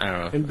it doesn't. I don't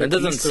know. And It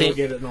doesn't Batista will seem.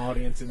 get an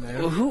audience in there.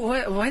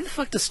 Why the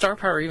fuck does star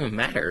power even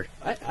matter?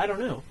 I don't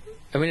know.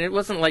 I mean, it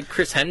wasn't like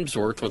Chris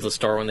Hemsworth was a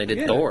star when they did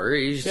Yeah. Thor.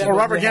 He's Yeah, Or but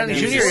Robert they had Downey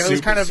that- Jr. He's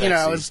Who's kind of, super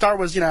sexy. his star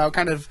was,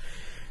 kind of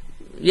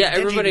yeah.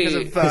 edgy Everybody.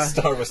 because of, His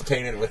star was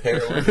tainted with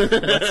heroin.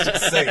 Let's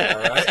just say it,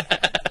 all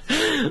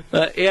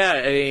right? Yeah,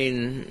 I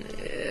mean,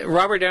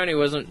 Robert Downey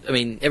wasn't. I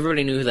mean,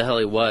 everybody knew who the hell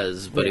he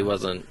was, but he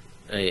wasn't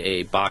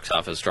a box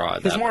office draw.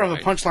 At He's that more point. of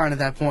a punchline at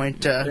that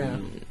point. Yeah.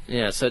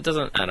 Yeah, so it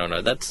doesn't. I don't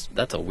know. That's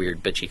a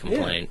weird bitchy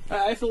complaint.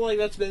 Yeah. I feel like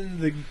that's been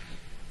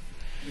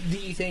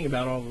the thing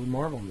about all the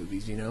Marvel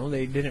movies. You know,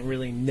 they didn't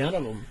really. None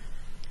of them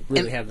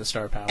really have the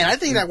star power. And I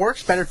think that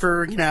works better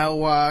for,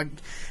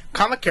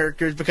 comic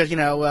characters because,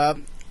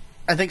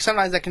 I think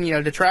sometimes that can,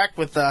 detract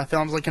with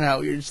films like,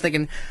 you're just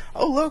thinking,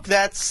 oh, look,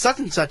 that's such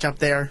and such up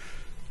there.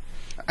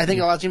 I think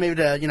it allows you maybe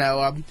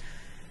to,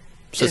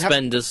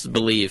 Suspend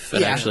disbelief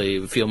and Yeah.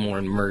 actually feel more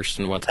immersed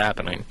in what's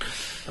happening.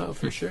 Oh,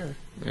 for sure.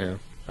 Yeah.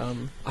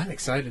 I'm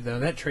excited though.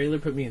 That trailer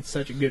put me in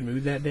such a good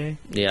mood that day.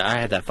 Yeah, I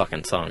had that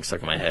fucking song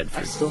stuck in my head.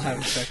 I still have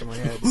it stuck in my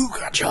head.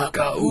 ooga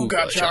chaka,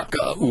 ooga chaka.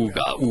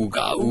 Ooga,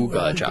 ooga,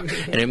 ooga, chaka.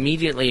 And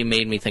immediately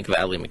made me think of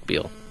Ally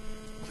McBeal.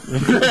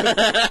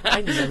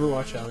 I never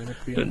watched Ally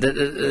McBeal.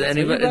 Are you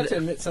Anybody about to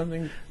admit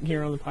something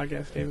here on the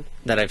podcast, David?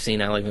 that I've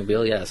seen Ally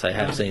McBeal? Yes, I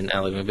have seen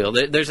Ally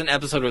McBeal. There's an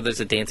episode where there's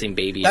a dancing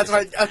baby. That's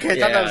what I thought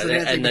that was the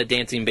dancing and the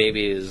dancing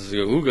baby is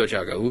ooga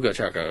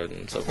chaka,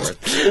 and so forth.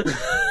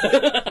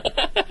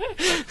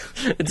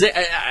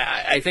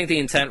 I think the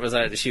intent was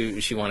that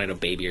she wanted a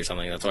baby or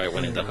something. That's why I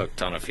went into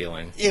Hooked on a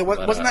Feeling. Yeah, But,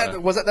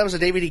 that was a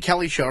David E.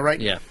 Kelly show, right?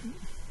 Yeah.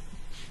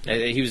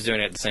 He was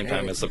doing it at the same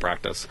time as The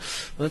Practice.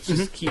 Let's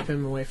just keep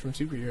him away from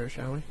superheroes,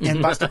 shall we?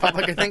 And Boston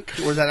Public, I think,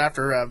 or was that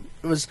after?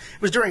 It was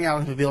during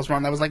Alan McBeal's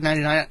run. That was like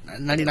 99,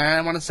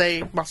 I want to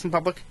say, Boston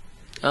Public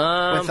with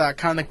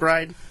Conor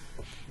McBride.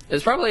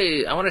 It's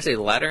probably, I want to say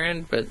latter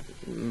end, but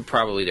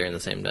probably during the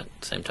same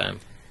time.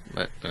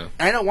 But no.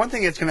 I know one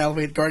thing that's going to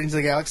elevate Guardians of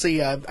the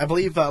Galaxy. I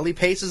believe Lee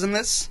Pace is in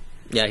this.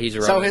 Yeah, he's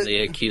So Roman his- the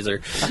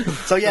Accuser.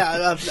 So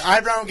yeah,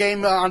 eyebrow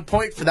game on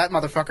point for that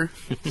motherfucker.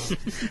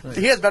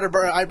 He has better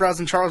eyebrows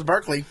than Charles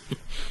Barkley.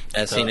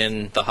 As seen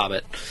in The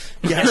Hobbit.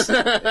 Yes.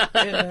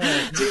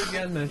 And Dave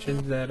Gunn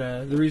mentioned that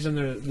the reason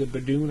the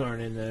Badoon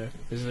aren't in there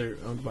is they're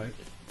owned by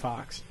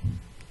Fox.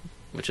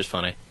 Which is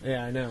funny.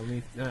 Yeah, I know. I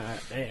mean,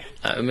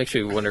 It makes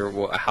me wonder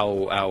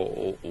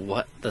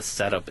what the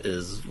setup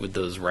is with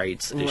those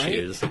rights Right?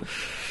 issues.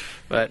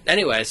 But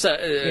anyway, so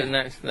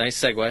nice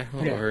segue.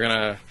 Yeah. We're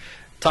gonna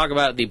talk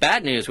about the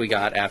bad news we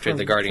got after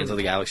the Guardians of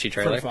the Galaxy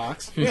from trailer.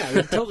 Fox. Yeah,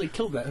 they totally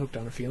killed that Hooked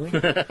on a Feeling.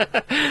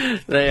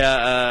 They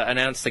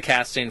announced the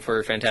casting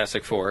for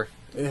Fantastic Four.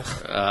 Ugh.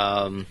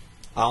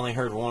 I only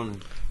heard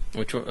one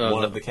Which one?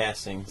 of the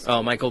castings.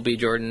 Oh, Michael B.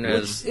 Jordan Which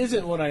as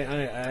isn't what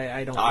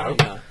I don't I like.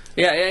 don't know.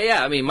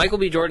 yeah. I mean, Michael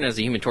B. Jordan as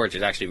the Human Torch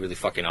is actually really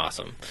fucking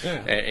awesome, Yeah.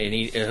 and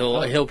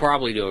he'll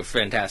probably do a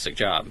fantastic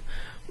job.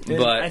 And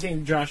But I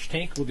think Josh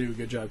Tank will do a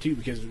good job too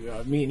because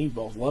me and you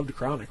both loved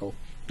Chronicle.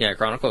 yeah,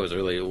 Chronicle was a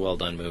really well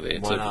done movie.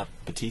 Why not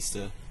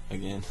Batista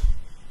again?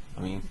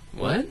 I mean,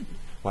 What?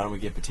 why don't we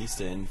get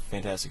Batista in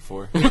Fantastic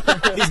Four?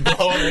 He's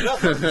blowing it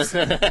up.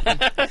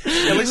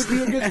 At least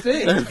be a good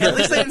thing. At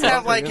least they didn't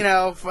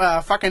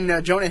have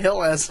fucking Jonah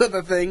Hill as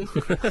the thing.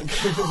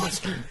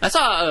 I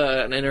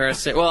saw an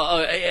interesting. Well,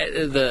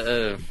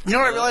 the You know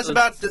what I realized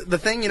about the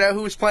thing? You know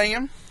who was playing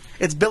him?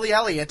 It's Billy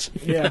Elliot.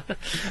 Yeah.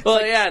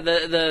 well, yeah,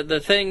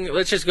 the thing.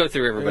 Let's just go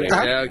through everybody.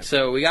 Uh-huh.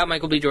 So we got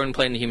Michael B. Jordan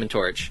playing the Human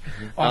Torch.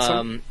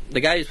 Awesome. The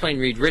guy who's playing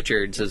Reed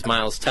Richards is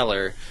Miles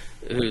Teller,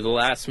 who the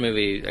last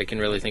movie I can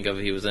really think of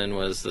he was in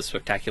was The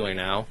Spectacular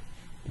Now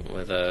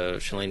with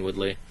Shailene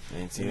Woodley. I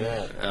didn't see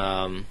that.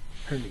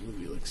 Her new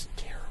movie looks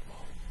terrible.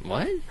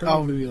 What? Her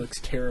Oh. new movie looks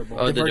terrible.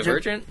 Oh, The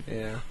Divergent?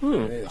 Divergent. Yeah.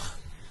 Ugh.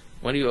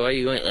 Why are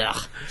you going? Ugh.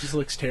 It just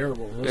looks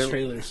terrible. Those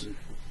trailers.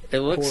 It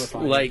looks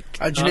Horrifying. like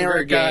A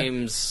generic, Hunger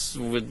Games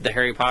with the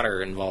Harry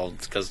Potter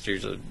involved because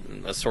there's a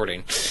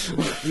sorting.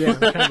 Yeah,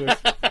 kind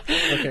of.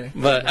 Okay.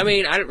 But I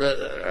mean,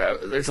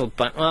 there's a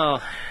bunch. Well,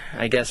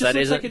 I guess Just that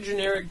looks isn't. like a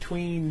generic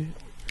tween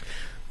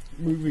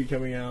movie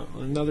coming out.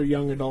 Another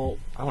young adult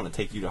I want to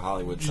take you to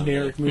Hollywood someday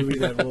generic movie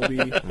that will be.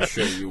 and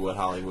show you what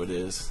Hollywood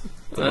is.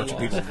 It's a bunch of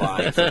people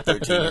vying for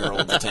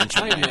 13-year-old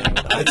attention. I know. Man.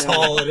 That's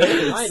all it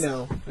is. I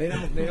know. They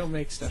don't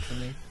make stuff for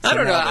me. I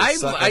don't know. Somehow they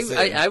suck us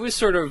in. I was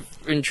sort of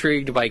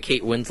intrigued by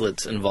Kate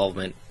Winslet's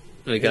involvement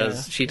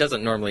because she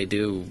doesn't normally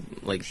do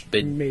like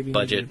big Maybe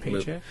budget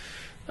needed a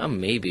paycheck.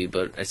 Maybe,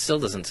 but it still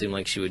doesn't seem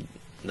like she would.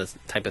 The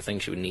type of thing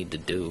she would need to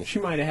do. She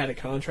might have had a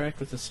contract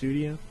with the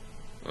studio.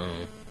 Oh.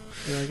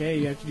 They're like, hey,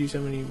 you have to do so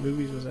many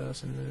movies with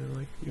us, and they're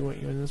like, we want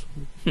you in this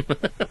one.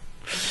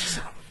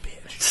 Son of a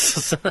bitch.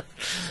 So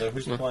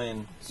who's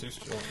playing Sue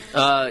Storm?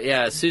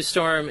 Yeah, Sue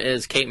Storm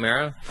is Kate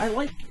Mara. I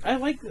like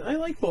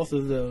both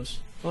of those.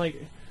 I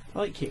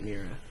like Kate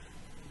Mara.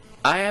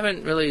 I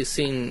haven't really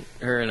seen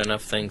her in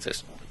enough things.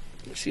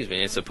 Excuse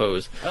me, I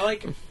suppose.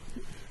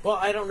 Well,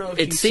 I don't know if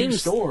she's Sue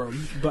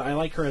Storm, but I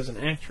like her as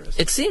an actress.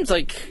 It seems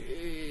like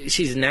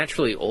she's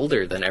naturally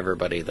older than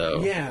everybody,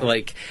 though. Yeah.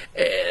 Like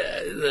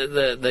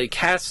the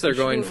cast they're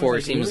going for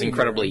seems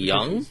incredibly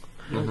young.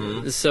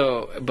 Mm-hmm.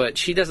 So, but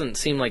she doesn't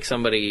seem like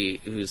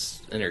somebody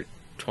who's in her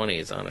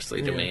 20s,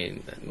 honestly, to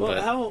me. Well,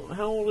 but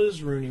how old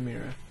is Rooney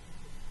Mara?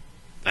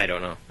 I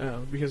don't know. Oh,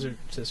 because they're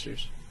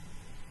sisters.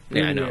 Yeah, I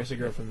Rooney know. Mara's the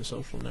girl from The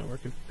Social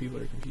Network, if people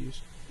are confused.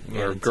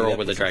 Or Girl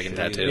with a Dragon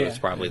Tattoo is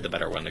probably the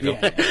better one to go.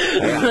 Yeah.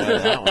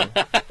 that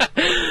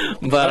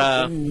one.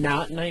 But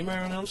not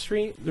Nightmare on Elm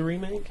Street, the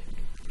remake.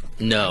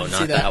 no,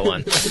 not that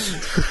one.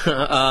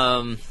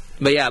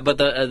 But yeah, but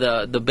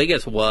the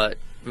biggest what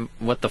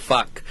the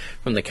fuck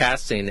from the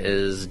casting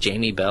is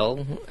Jamie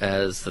Bell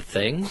as the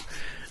Thing.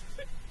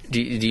 Do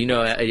you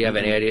know? Do you have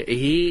any idea?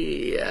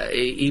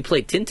 He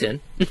played Tintin.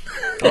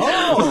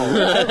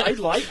 Oh, I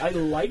like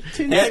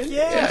Tintin.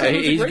 Yeah,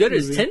 he's good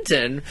as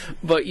Tintin,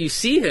 but you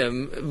see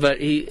him, but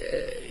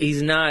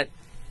he's not.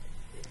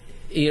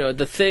 You know,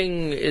 the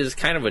Thing is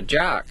kind of a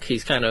jock.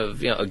 He's kind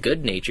of a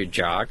good-natured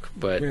jock,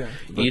 but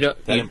you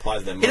don't. That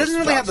implies that He doesn't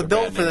really have the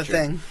build for the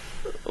Thing.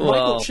 Well,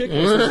 Michael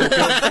Chiklis was a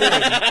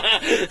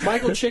good thing.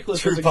 Michael Chiklis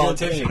was a good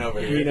politician thing, over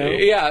here. You know?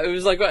 yeah, it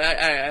was like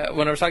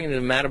when I was talking to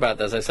Matt about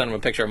this, I sent him a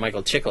picture of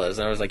Michael Chiklis,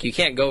 and I was like, "You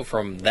can't go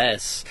from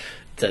this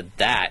to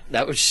that.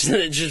 That was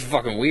just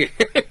fucking weird."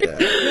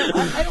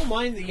 I don't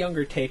mind the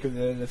younger take of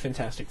the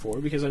Fantastic Four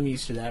because I'm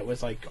used to that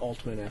with like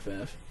Ultimate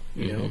FF.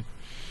 You know,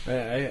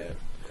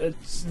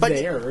 it's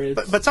there.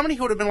 It's, But somebody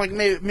who would have been like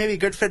maybe a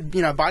good fit,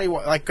 body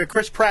like a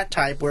Chris Pratt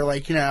type, where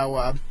like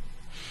I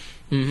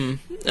mean,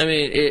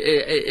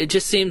 it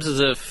just seems as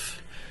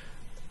if.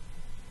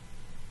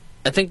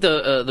 I think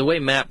the way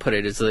Matt put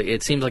it is like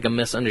it seems like a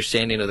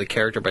misunderstanding of the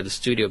character by the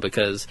studio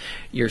because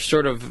you're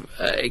sort of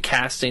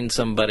casting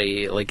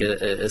somebody like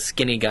a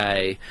skinny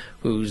guy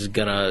who's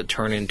gonna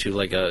turn into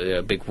like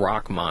a big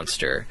rock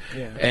monster.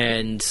 Yeah.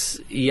 And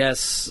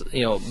yes,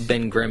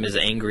 Ben Grimm is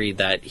angry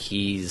that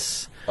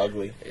he's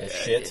Ugly as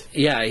shit.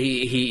 yeah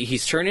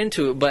he's turned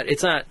into it, but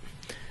it's not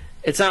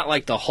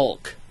like the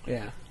Hulk.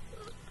 yeah.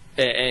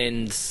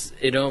 And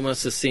it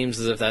almost just seems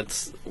as if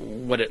that's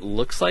what it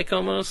looks like,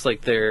 almost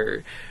like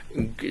they're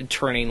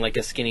turning like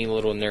a skinny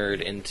little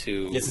nerd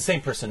into. It's the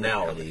same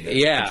personality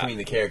between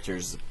the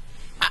characters.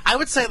 I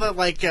would say that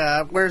like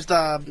whereas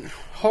the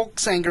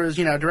Hulk's anger is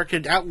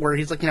directed outward,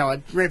 he's like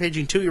a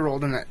rampaging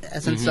 2-year-old in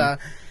essence.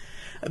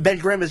 Ben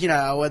Grimm is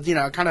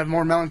kind of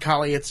more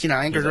melancholy. It's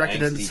anger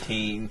directed He's an angsty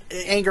teen.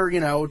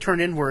 anger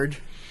turned inward.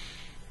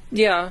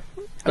 Yeah.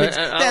 And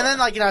then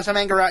like some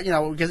anger out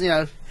because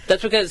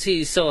That's because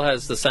he still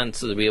has the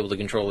sense to be able to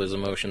control his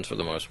emotions for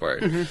the most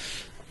part.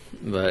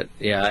 But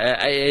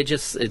yeah,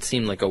 it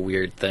seemed like a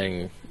weird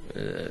thing. I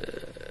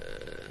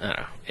don't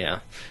know. Yeah,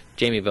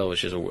 Jamie Bell was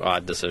just an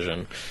odd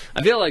decision.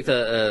 I feel like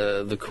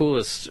the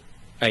coolest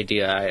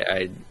idea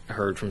I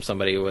heard from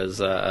somebody was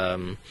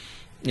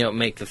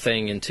make the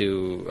Thing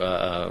into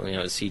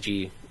a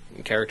CG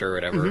character or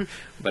whatever,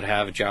 but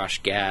have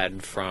Josh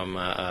Gad from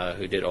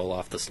who did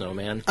Olaf the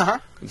Snowman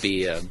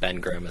be Ben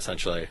Grimm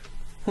essentially.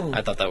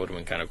 I thought that would have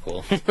been kind of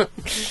cool.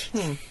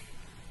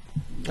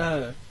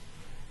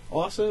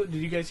 Also, did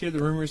you guys hear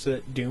the rumors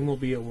that Doom will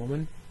be a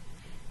woman?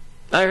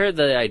 I heard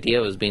the idea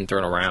was being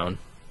thrown around.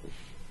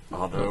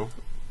 Otto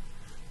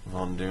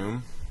Von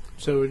Doom.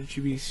 So did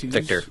she be Sue's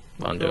Victor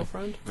Von Doom.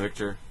 girlfriend?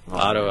 Victor.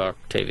 Otto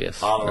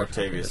Octavius. Otto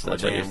Octavius.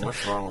 That's what he Damn, said.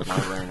 what's wrong with my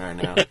brain right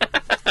now?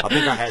 I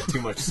think I had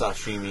too much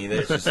sashimi.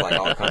 There's just like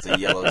all kinds of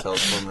yellowtails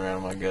swimming around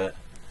in my gut.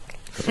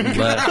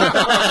 But,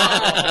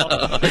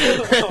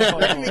 that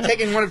can be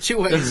taken one of two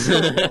ways.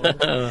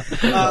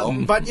 But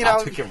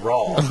I took it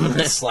raw,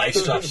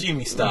 sliced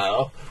sashimi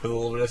style, with a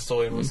little bit of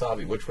soy and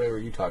wasabi. Which way were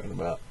you talking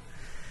about?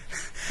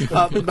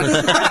 but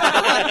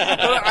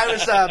I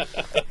was,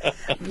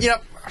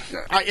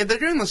 they're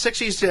doing the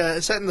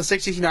 60s, set in the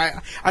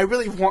 60s, I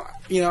really want,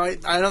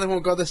 I know they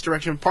won't go this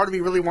direction. Part of me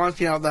really wants,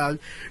 the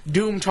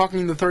Doom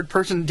talking the third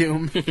person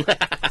Doom. Doom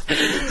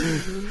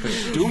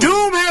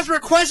has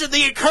requested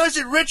the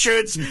accursed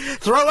Richards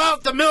throw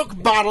out the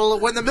milk bottle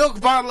when the milk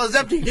bottle is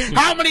empty.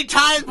 How many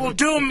times will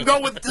Doom go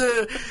with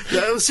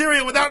the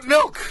cereal without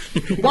milk?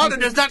 Water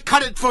does not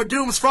cut it for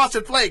Doom's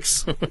Frosted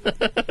Flakes.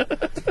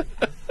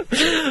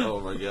 Oh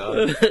my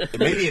god.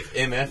 Maybe if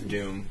MF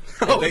Doom.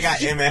 If they got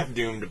MF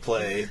Doom to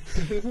play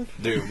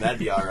Doom, that'd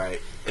be alright.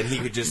 And he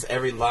could just,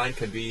 every line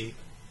could be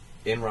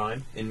in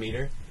rhyme, in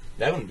meter.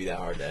 That wouldn't be that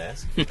hard to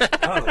ask. I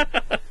don't know.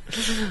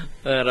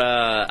 But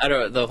I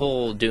don't. The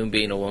whole Doom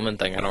being a woman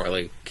thing, I don't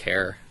really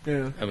care.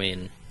 Yeah. I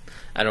mean,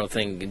 I don't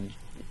think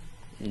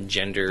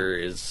gender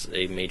is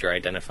a major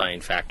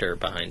identifying factor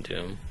behind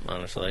Doom.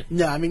 Honestly.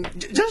 No, I mean,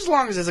 just as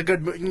long as it's a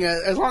good,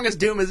 as long as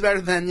Doom is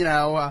better than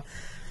the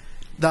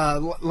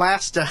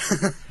last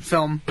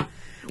film.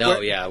 Oh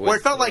where, yeah, where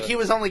it felt like he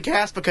was only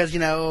cast because he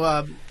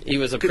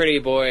was a pretty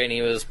boy and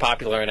he was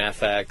popular in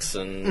FX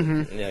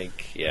and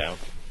like yeah,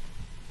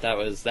 that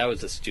was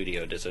a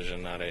studio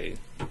decision, not a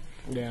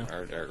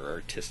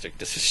artistic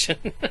decision.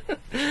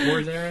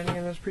 Were there any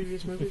of those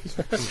previous movies?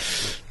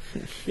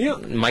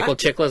 Michael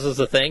Chiklis is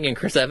the Thing and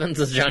Chris Evans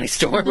is Johnny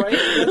Storm. Right?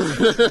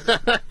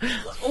 The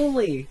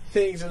only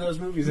things in those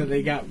movies that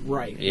they got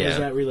right was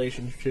that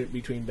relationship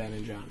between Ben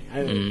and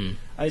Johnny.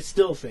 I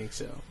still think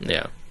so.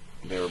 Yeah.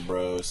 They were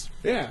bros.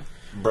 Yeah.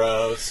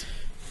 Bros.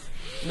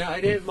 No,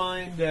 I didn't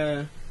mind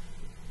Ian.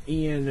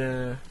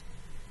 Ian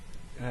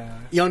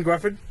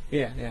Grufford.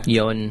 Yeah.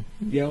 Yoan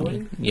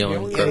Grufford?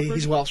 Grufford.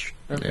 He's Welsh.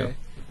 Okay. Yeah.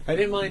 I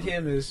didn't mind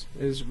him as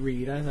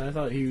Reed. I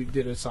thought he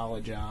did a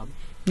solid job.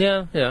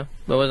 Yeah. It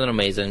wasn't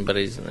amazing, but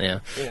he's Yeah.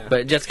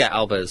 But Jessica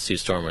Alba as Sue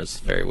Storm was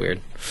very weird.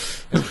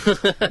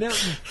 Now,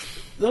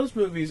 those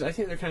movies, I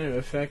think they're kind of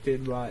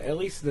affected by at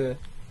least the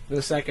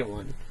second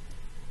one.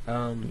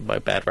 By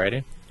bad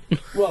writing.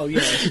 Well,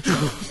 yeah,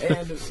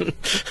 and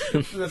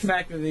the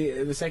fact that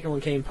the second one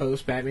came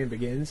post Batman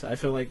Begins, I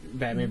feel like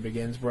Batman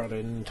Begins brought an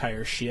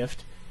entire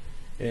shift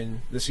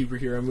in the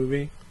superhero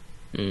movie,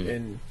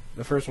 and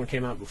the first one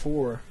came out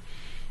before.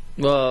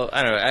 Well,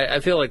 I don't know. I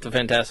feel like the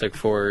Fantastic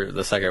Four,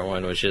 the second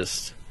one, was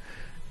just...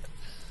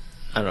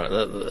 I don't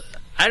know.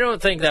 I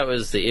don't think that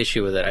was the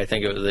issue with it. I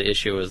think the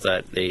issue was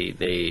that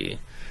they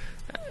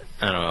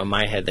I don't know. In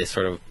my head, they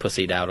sort of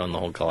pussied out on the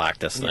whole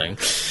Galactus thing.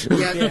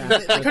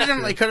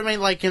 They could have made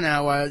like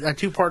a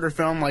two-parter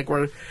film, like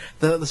where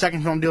the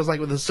second film deals like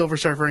with the Silver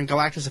Surfer and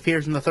Galactus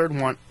appears in the third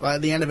one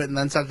at the end of it, and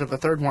then sets up the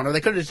third one. Or they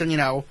could have just done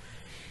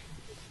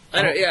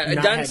I don't. Yeah,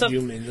 not done had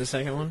something. Doom in the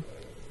second one.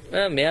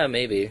 Yeah,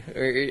 maybe.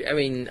 Or, I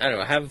mean, I don't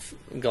know. Have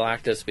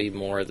Galactus be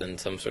more than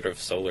some sort of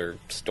solar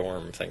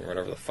storm thing, or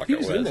whatever the fuck He it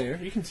was was. in there.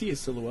 You can see his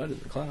silhouette in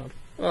the cloud.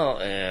 Well,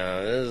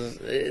 yeah.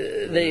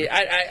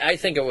 I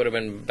think it would have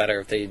been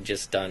better if they'd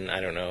just done, I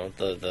don't know,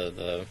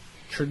 the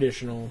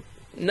Traditional.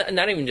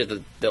 not even just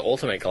the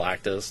ultimate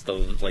Galactus, the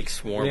like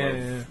swarm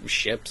Yeah. of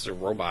ships or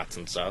robots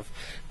and stuff.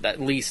 At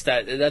least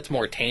that's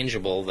more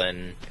tangible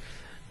than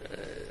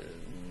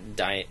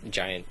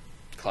giant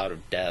cloud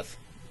of death.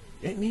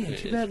 Hey, man,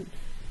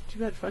 too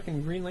bad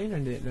fucking Green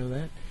Lantern didn't know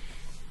that.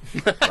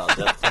 About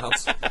Death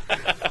Clouds. God,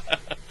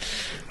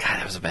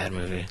 that was a bad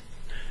movie.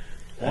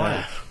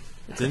 Why?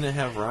 Didn't it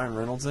have Ryan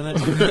Reynolds in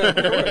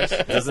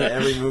it? Doesn't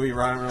every movie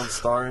Ryan Reynolds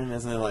star in?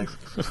 Isn't it like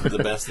the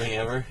best thing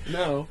ever?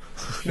 No.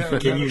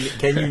 Can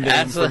you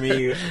name for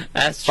me?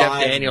 Ask Jeff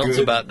 5 Daniels good-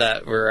 about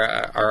that for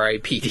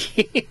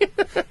R.I.P.D.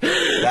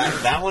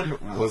 That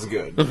one was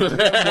good.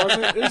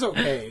 It was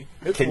okay.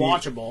 It's Can you-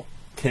 watchable.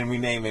 Can we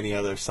name any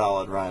other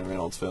solid Ryan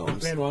Reynolds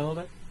films? Van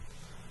Wilder?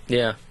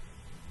 Yeah.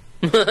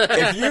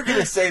 If you're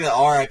gonna say that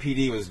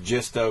R.I.P.D. was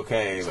just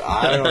okay,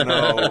 I don't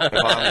know if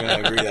I'm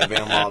gonna agree that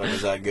Van Wilder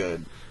was that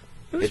good.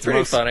 It was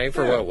pretty funny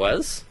for what it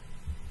was.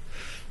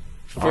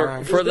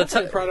 For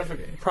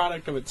the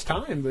product of its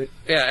time, but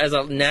as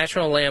a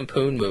National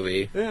Lampoon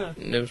movie, yeah.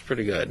 it was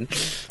pretty good.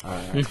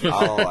 Alright,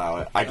 I'll allow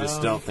it. I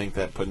just don't think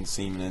that putting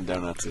semen in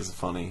donuts is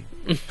funny.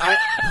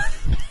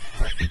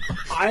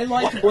 I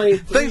liked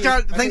Blade 3. Things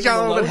got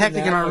a little bit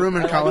hectic in our room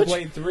in college.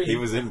 Blade 3. He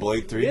was in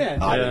Blade 3?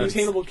 Yeah, it was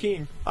Hannibal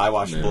Keen. I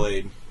watched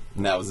Blade,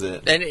 and that was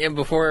it. And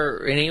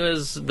he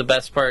was the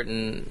best part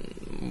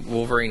in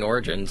Wolverine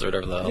Origins or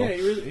whatever the hell. Yeah,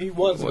 he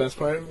was the best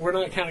part. We're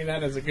not counting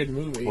that as a good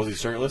movie. Was he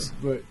shirtless?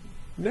 But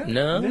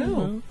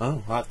No.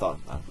 Oh, I thought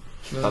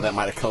that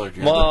might have colored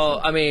you.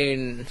 Well, I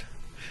mean,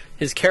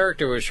 his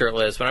character was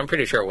shirtless, but I'm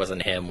pretty sure it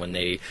wasn't him when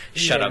they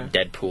shut up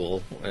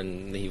Deadpool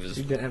and he was.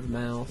 He didn't have a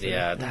mouth.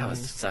 Yeah, that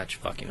was such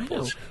fucking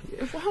bullshit.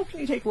 How can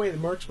you take away the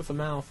mercs with a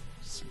mouth?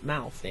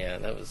 Yeah,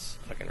 that was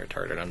fucking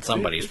retarded on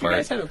somebody's If you part.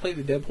 guys haven't played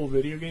the Deadpool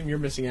video game, you're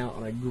missing out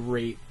on a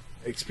great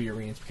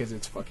experience because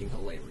it's fucking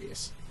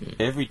hilarious.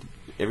 Every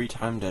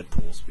time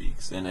Deadpool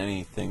speaks in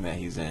anything that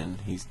he's in,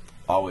 he's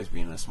always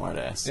being a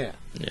smartass. Yeah.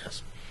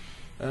 Yes.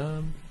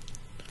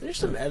 There's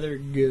some other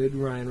good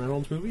Ryan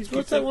Reynolds movies.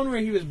 What's that one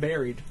where he was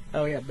buried?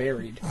 Oh yeah,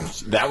 Buried.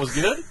 That was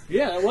good?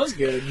 Yeah, that was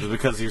good. It was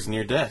because he was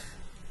near death.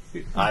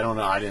 I don't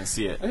know. I didn't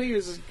see it. I think it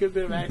was a good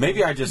bit of action.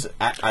 Maybe I just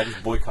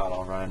boycott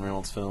all Ryan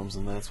Reynolds films,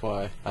 and that's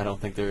why I don't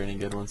think there are any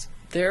good ones.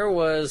 There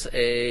was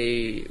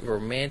a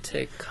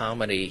romantic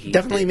comedy.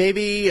 Definitely,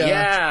 maybe.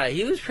 Yeah,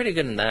 he was pretty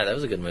good in that. That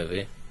was a good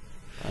movie.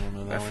 I don't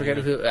know that I one forget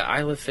either. who.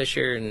 Isla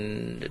Fisher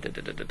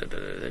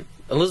and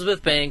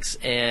Elizabeth Banks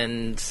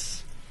and.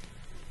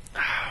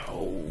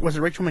 Was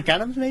it Rachel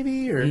McAdams,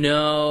 maybe? Or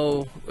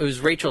No, it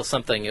was Rachel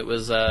something. It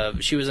was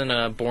she was in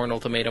a Bourne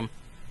Ultimatum,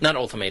 not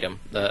Ultimatum,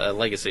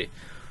 Legacy.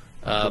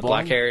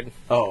 Black-haired.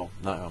 Oh,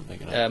 no, I'm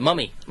thinking of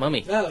Mummy.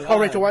 Oh,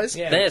 Rachel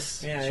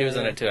Weisz? She was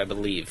in it too, I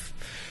believe.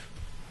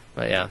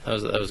 But yeah, that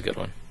was a good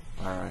one.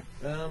 All right.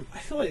 I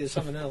feel like there's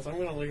something else. I'm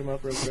gonna look him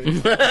up real quick.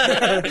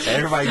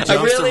 Everybody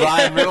jumps to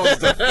Ryan Reynolds'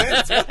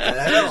 defense. What the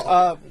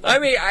hell? I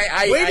mean,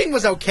 Waiting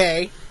was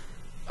okay.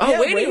 Oh, Yeah,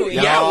 Waiting. Waiting.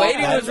 Yeah, No,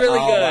 Waiting was really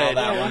I'll good. allow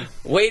that one.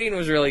 Waiting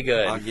was really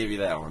good. I'll give you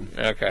that one.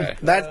 Okay.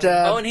 That.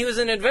 Oh, and he was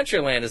in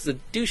Adventureland as the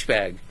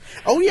douchebag.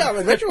 Oh yeah,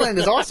 Adventureland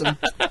is awesome.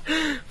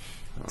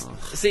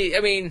 See, I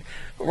mean,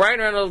 Ryan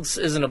Reynolds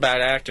isn't a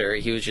bad actor.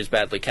 He was just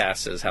badly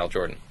cast as Hal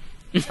Jordan.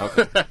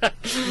 Okay. But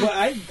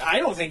I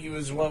don't think he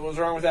was. What was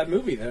wrong with that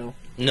movie though?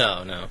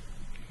 No.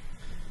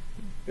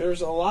 There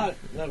was a lot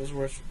that was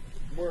worse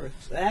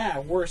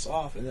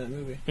off in that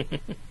movie.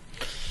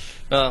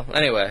 Well,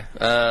 anyway,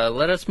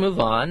 let us move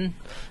on.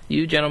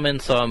 You gentlemen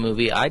saw a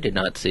movie I did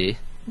not see,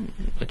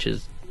 which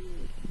is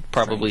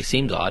probably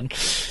seems odd.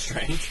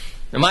 Strange.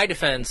 In my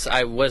defense,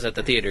 I was at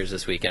the theaters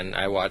this weekend.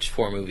 I watched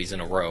 4 movies in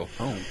a row.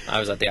 Oh. I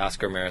was at the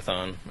Oscar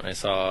Marathon. I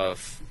saw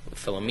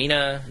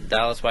Philomena,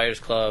 Dallas Buyers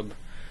Club,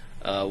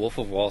 Wolf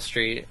of Wall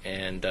Street,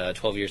 and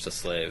 12 Years a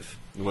Slave.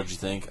 What'd you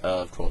think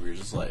of 12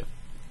 Years a Slave?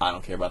 I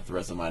don't care about the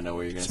rest of them. I know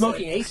what you're going to say.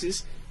 Smoking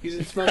Aces. He was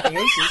in Smoking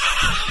Aces.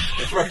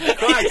 For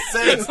Christ's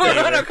sakes, We're on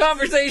a David.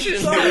 conversation.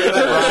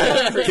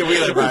 Can we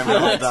let Ryan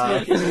Reynolds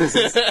die?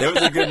 It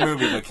was a good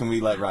movie, but can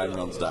we let Ryan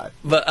Reynolds die?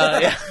 But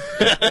yeah.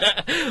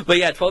 But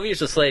yeah, 12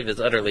 Years a Slave is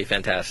utterly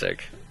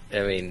fantastic.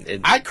 I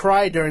mean, I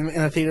cried in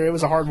the theater. It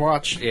was a hard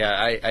watch. yeah,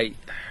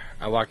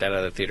 I walked out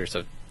of the theater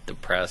so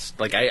depressed.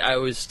 Like I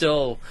was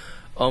still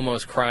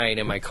almost crying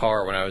in my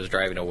car when I was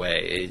driving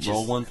away. It just,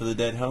 Roll one for the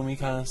dead homie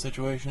kind of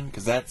situation?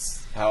 Because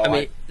that's how I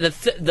mean,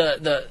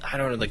 the I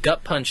don't know, the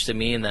gut punch to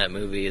me in that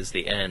movie is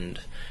the end.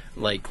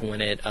 Like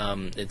when it's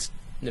I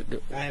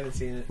haven't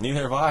seen it.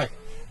 Neither have I.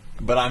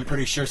 But I'm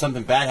pretty sure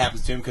something bad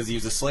happens to him because he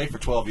was a slave for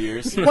 12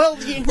 years. Well,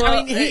 he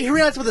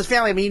reunites with his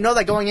family. I mean, you know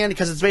that going in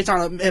because it's based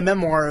on a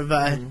memoir of.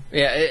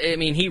 yeah, I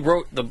mean, he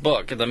wrote the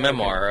book, the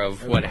memoir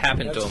of what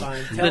happened That's to him.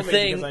 fine. Tell The me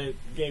thing, because I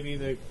gave you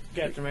the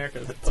Captain America.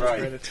 That's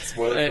right.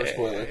 Spoiler for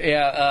spoiler.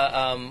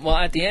 well,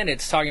 at the end,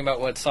 it's talking about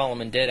what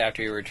Solomon did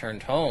after he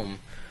returned home.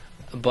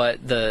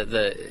 But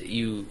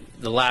the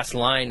last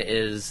line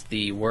is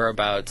the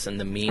whereabouts and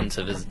the means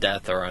of his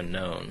death are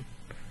unknown.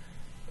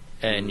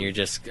 And you're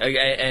just,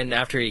 and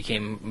after he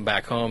came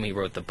back home, he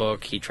wrote the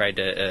book. He tried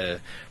to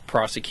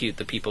prosecute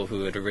the people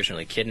who had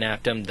originally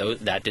kidnapped him.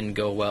 That didn't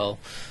go well.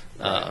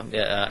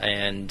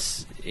 And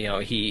you know,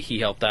 he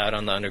helped out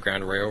on the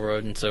Underground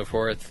Railroad and so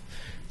forth.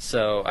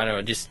 So I don't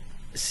know, just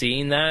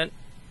seeing that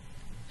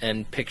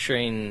and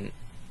picturing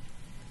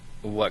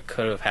what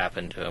could have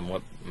happened to him,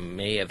 what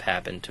may have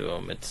happened to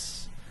him.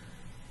 It's,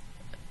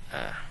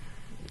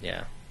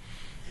 yeah,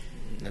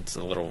 it's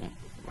a little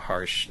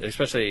harsh,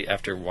 especially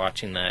after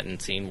watching that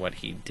and seeing what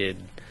he did.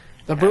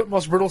 The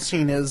most brutal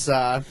scene is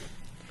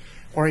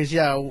where he's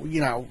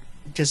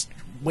just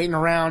waiting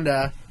around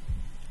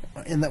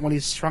when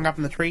he's strung up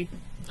in the tree.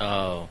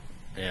 Oh,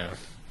 yeah,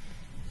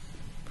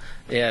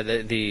 yeah.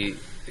 The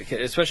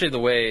especially the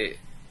way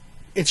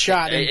It's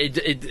shot.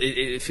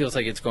 it feels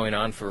like it's going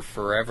on for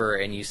forever,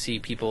 and you see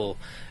people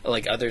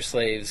like other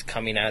slaves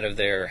coming out of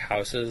their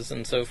houses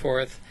and so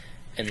forth,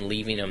 and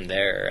leaving him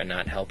there and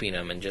not helping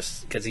him, and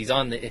just because he's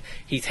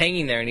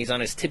hanging there and he's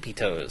on his tippy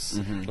toes,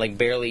 like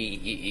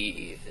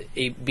barely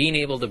being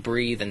able to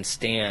breathe and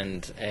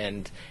stand,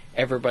 and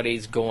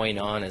everybody's going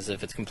on as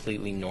if it's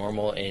completely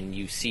normal, and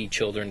you see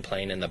children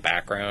playing in the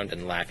background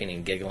and laughing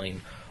and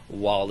giggling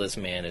while this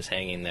man is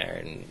hanging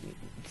there in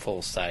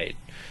full sight.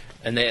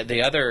 And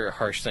the other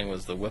harsh thing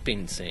was the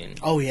whipping scene.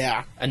 Oh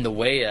yeah. And the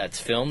way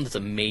that's filmed is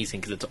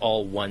amazing because it's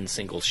all one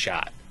single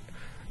shot.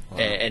 Wow.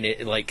 And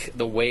it, like,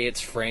 the way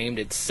it's framed,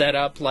 it's set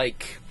up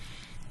like,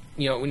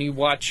 you know, when you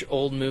watch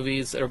old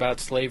movies that are about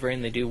slavery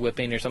and they do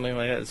whipping or something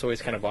like that, it's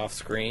always kind of off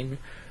screen.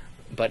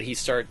 But he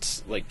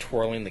starts, like,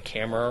 twirling the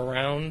camera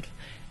around,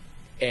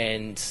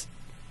 and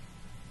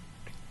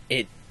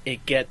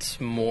it gets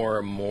more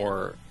and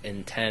more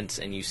intense,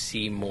 and you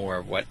see more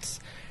of what's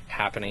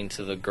happening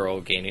to the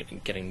girl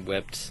getting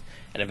whipped,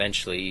 and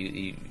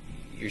eventually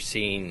you're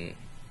seeing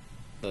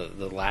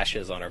the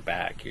lashes on her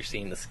back. You're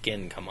seeing the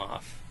skin come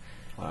off.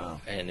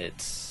 Wow. And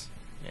it's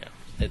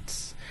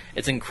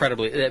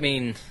incredibly. I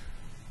mean,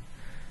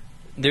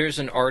 there's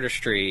an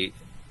artistry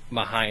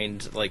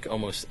behind like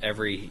almost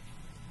every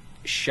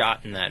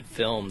shot in that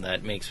film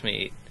that makes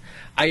me.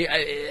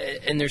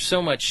 And there's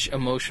so much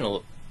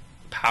emotional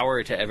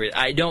power to every.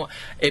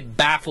 It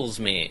baffles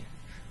me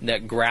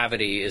that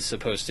Gravity is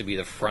supposed to be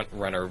the front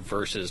runner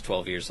versus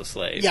 12 Years a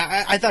Slave.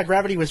 Yeah, I thought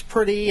Gravity was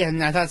pretty,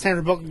 and I thought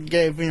Sandra Bullock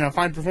gave a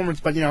fine performance,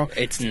 but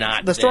it's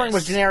not. The story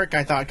was this. generic.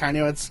 I thought kind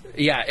of it's.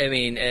 Yeah, I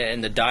mean,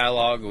 and the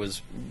dialogue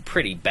was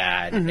pretty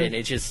bad, and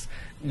it just.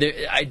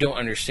 I don't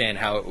understand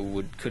how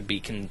it could be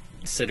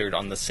considered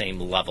on the same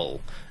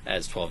level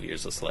as 12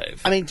 Years a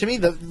Slave. I mean, to me,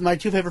 my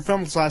two favorite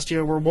films last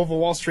year were Wolf of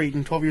Wall Street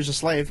and 12 Years a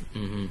Slave.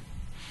 Mm-hmm.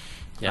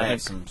 Yeah, I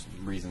have some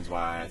reasons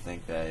why I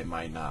think that it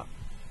might not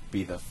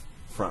be the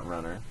front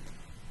runner,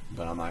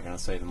 but I'm not going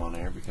to say them on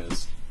air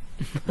because,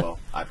 well,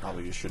 I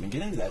probably just shouldn't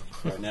get into that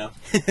right now.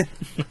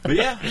 But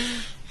yeah,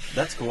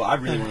 That's cool. I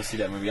really want to see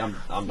that movie.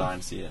 I'm dying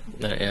to see it.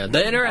 Yeah.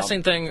 The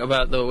interesting thing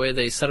about the way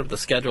they set up the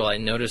schedule, I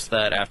noticed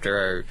that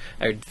after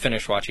I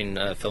finished watching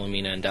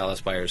Philomena and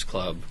Dallas Buyers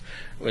Club,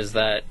 was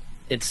that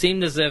it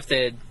seemed as if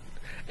they had.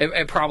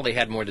 It probably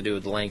had more to do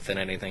with length than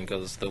anything,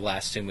 because the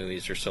last two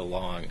movies are so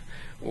long.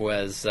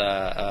 Was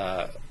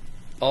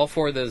all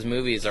four of those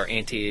movies are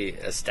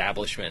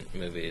anti-establishment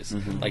movies.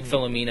 Mm-hmm. Like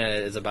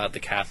Philomena is about the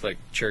Catholic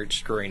Church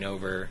screwing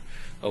over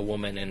a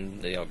woman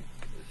and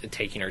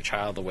taking her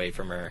child away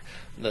from her.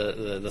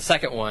 The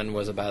second one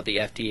was about the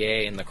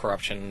FDA and the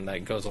corruption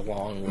that goes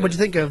along with. What'd you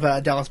think of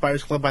Dallas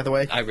Buyers Club, by the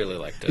way? I really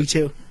liked it. Me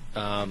too.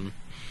 And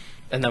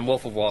then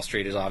Wolf of Wall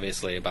Street is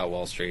obviously about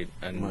Wall Street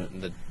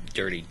and the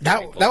dirty.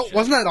 That bullshit.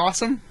 wasn't that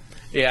awesome?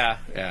 Yeah.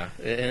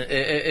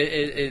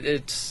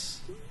 It's.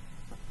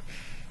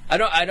 I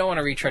don't want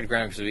to retread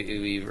ground because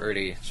we've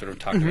already sort of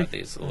talked about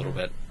these a little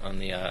bit on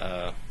the.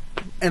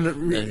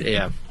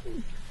 Yeah.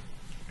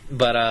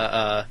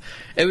 But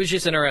it was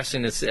just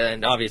interesting to see,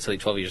 and obviously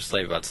 12 Years a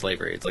Slave about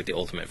slavery. It's like the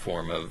ultimate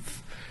form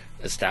of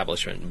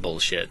establishment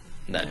bullshit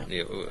that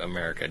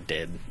America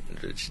did.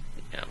 Which,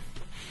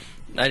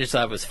 I just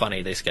thought it was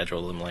funny they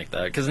scheduled them like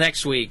that. Because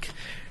next week,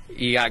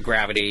 you got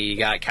Gravity, you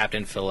got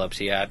Captain Phillips,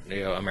 you got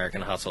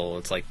American Hustle.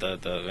 It's like the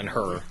and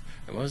Her.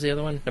 And what was the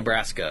other one?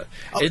 Nebraska.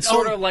 It's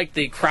sort of like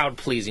the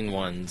crowd-pleasing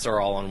ones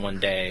are all on one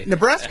day.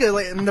 Nebraska,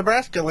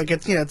 like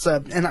it's it's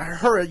and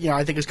Her,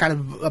 I think it's kind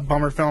of a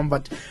bummer film,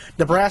 but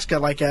Nebraska,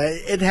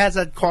 it has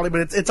that quality,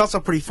 but it's also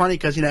pretty funny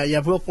because you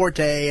have Will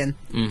Forte and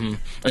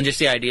just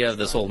the idea of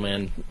this old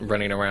man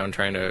running around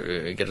trying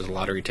to get his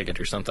lottery ticket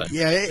or something.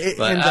 Yeah,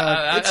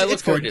 I look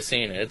forward to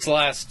seeing it. It's the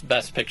last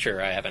Best Picture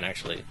I haven't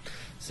actually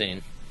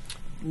seen.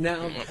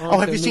 Now,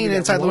 have you seen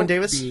Inside Llewyn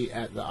Davis? Be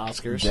at the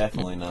Oscars.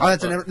 Definitely not. Oh,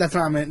 that's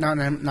not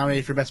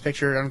nominated for Best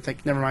Picture. I don't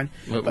think. Never mind.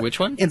 Which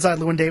one? Inside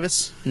Llewyn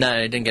Davis. No,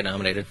 it didn't get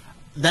nominated.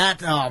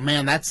 That's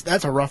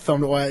a rough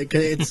film to watch.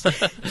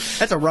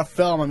 That's a rough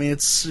film. I mean,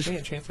 it's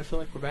Hey, Chance, I feel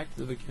like we're back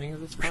to the beginning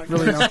of this podcast.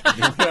 really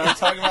We're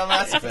talking about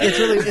Mass Effect.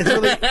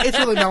 it's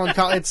really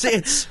melancholy.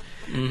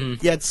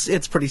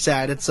 It's pretty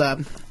sad. It's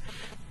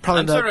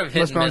probably I'm the sort of hit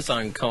most and miss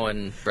on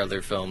Coen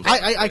brother films.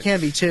 I can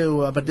be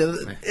too, but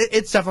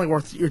it's definitely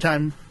worth your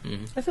time.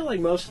 I feel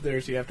like most of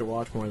theirs you have to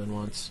watch more than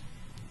once.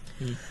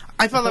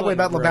 I felt that way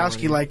about like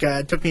Lebowski. Rowan.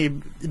 It took me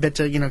a bit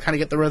to kind of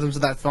get the rhythms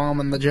of that film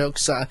and the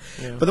jokes. But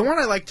the one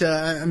I liked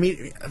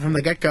from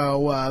the get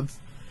go,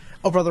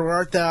 Oh Brother Where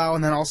Art Thou,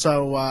 and then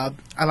also I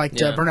liked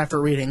Burn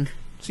After Reading.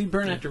 See,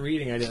 Burn After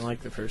Reading I didn't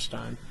like the first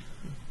time.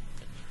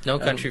 No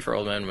Country for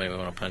Old Men made me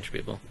want to punch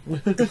people.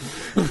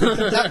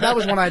 that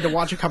was one I had to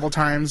watch a couple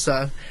times.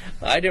 I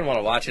didn't want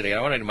to watch it again.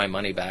 I wanted my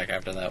money back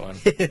after that one.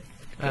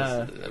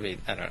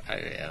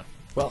 Yeah.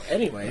 Well,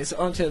 anyways,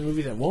 on to the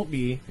movie that won't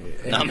be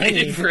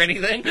Nominated for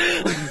anything?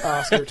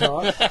 Oscar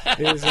talk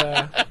is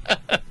the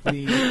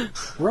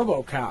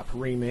RoboCop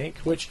remake,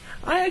 which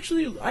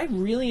I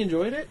really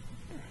enjoyed it.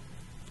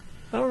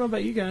 I don't know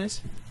about you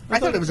guys. I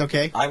thought it was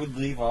okay. I would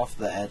leave off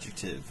the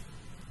adjective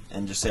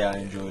and just say I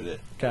enjoyed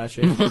it.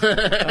 Gotcha.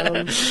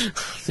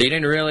 So you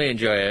didn't really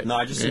enjoy it? No,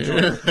 I just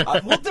enjoyed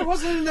it. There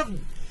wasn't enough.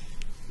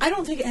 I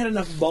don't think it had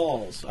enough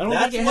balls. I don't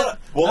That's think it what- had.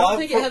 well, I don't I-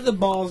 think it had the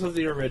balls of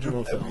the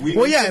original film. We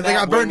Well, yeah, mentioned they that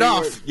got when burned we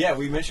off. were-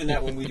 we mentioned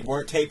that when we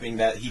weren't taping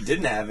that he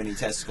didn't have any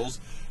testicles.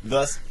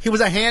 Thus, He was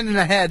a hand and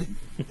a head.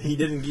 he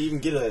didn't even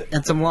get a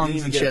And some lungs Didn't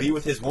even and get to shit. be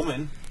with his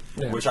woman,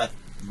 Yeah. which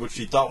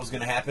he thought was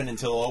going to happen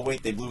until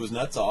they blew his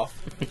nuts off.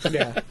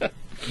 Yeah.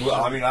 Well,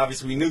 I mean,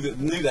 obviously we knew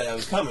that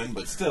was coming,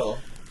 but still,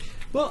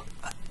 Well,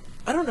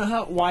 I don't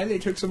know why they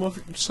took so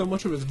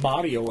much of his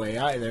body away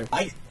either.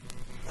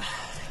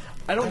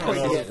 I don't quite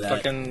know. get that.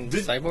 Fucking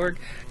cyborg.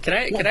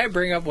 Can I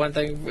bring up one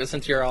thing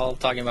since you're all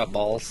talking about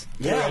balls?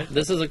 Yeah.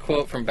 This is a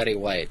quote from Betty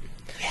White.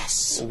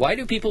 yes. Why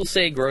do people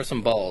say grow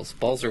some balls?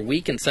 Balls are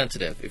weak and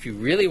sensitive. If you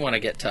really want to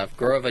get tough,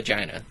 grow a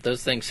vagina.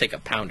 Those things take a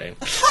pounding.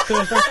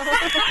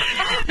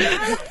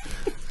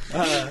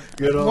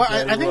 Good old Well,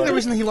 I think the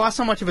reason he lost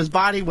so much of his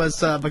body was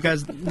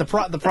because the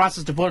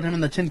process to put him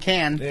in the tin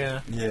can.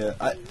 Yeah. Yeah,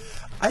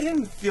 I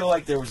didn't feel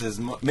like there was as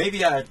much. Maybe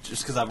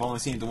just because I've only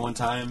seen it the one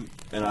time,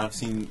 and I've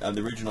seen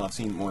the original. I've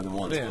seen it more than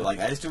once. Yeah. But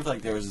I just didn't feel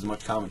like there was as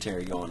much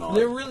commentary going on.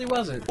 There really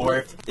wasn't. Or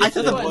if I if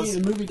thought there that was,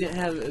 the movie didn't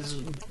have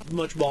as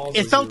much balls. It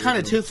as felt the kind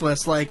of original.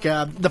 toothless. Like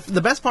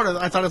the best part of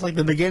it, I thought was like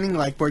the beginning,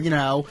 like where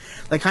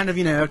they kind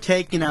of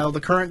take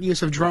the current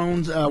use of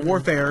drones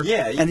warfare,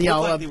 Yeah, it and looked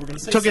like they were gonna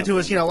say took it to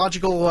its something.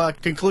 logical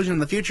conclusion in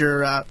the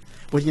future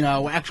with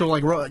actual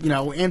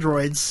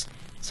androids,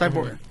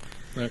 cyborg.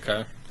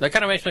 Okay. That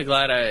kind of makes me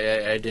glad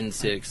I didn't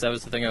see it, because that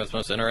was the thing I was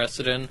most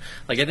interested in.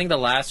 Like, I think the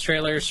last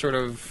trailer sort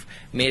of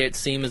made it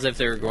seem as if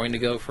they were going to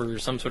go for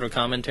some sort of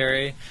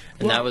commentary,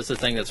 and that was the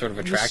thing that sort of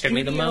attracted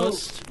me the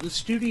most. The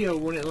studio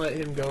wouldn't let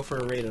him go for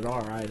a rated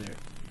R either.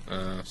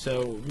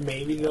 So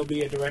maybe there'll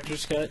be a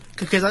director's cut.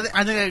 Because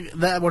I think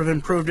that would have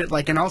improved it.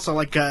 And also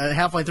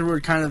halfway through,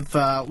 it kind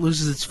of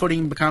loses its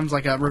footing, becomes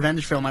like a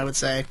revenge film, I would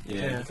say. yeah,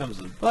 Yeah. it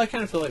becomes a, Well, I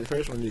kind of feel like the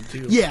first one did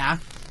too. Yeah,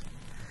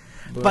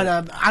 but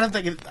I don't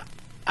think it.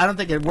 I don't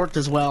think it worked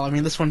as well. I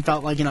mean, this one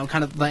felt like,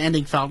 kind of the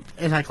ending felt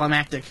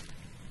anticlimactic.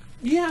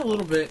 Yeah, a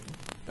little bit.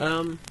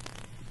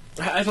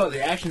 I thought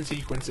the action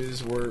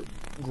sequences were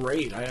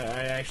great. I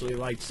actually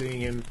liked seeing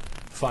him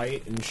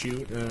fight and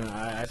shoot.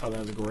 I thought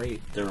that was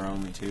great. There were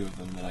only 2 of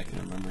them that I can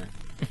remember.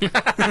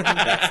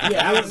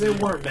 Yeah, there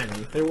weren't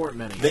many. There weren't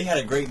many. They had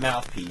a great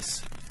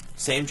mouthpiece.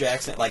 Sam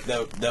Jackson, like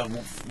the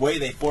way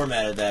they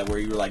formatted that, where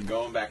you were like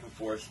going back and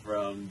forth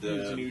from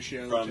the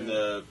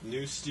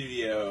new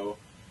studio,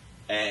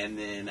 and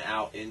then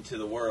out into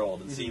the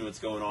world and seeing what's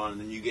going on,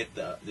 and then you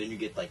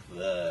get like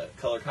the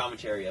color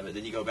commentary of it.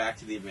 Then you go back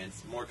to the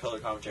events, more color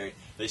commentary.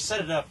 They set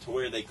it up to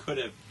where they could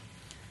have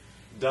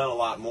done a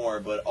lot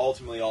more, but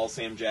ultimately all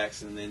Sam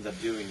Jackson ends up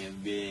doing is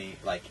being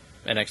like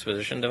An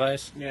exposition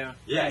device? Yeah.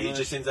 Yeah, he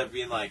just ends up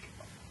being like,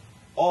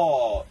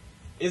 oh,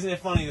 isn't it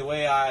funny the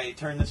way I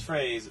turn this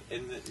phrase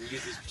and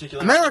use this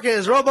particular... America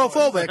is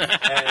robophobic.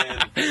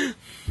 And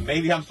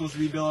maybe I'm supposed to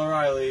be Bill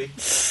O'Reilly.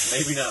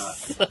 Maybe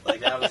not. Like,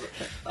 that was...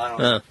 I don't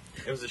know.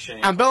 It was a shame.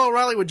 I'm Bill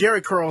O'Reilly with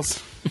Jerry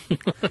curls.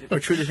 Or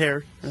treated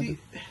hair. See,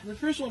 the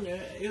first one,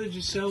 it was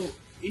just so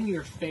in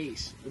your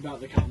face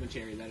about the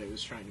commentary that it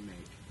was trying to make.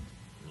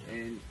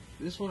 And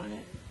this one,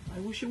 I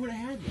wish it would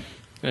have had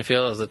that. I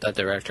feel as if that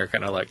director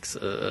kind of likes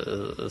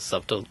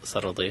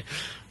subtlety.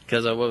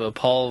 Because of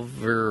Paul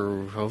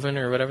Verhoeven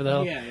or whatever the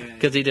hell? Yeah.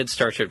 Because he did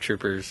Starship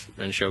Troopers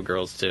and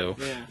Showgirls too.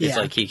 Yeah. It's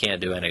Yeah. like he can't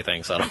do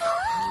anything subtle.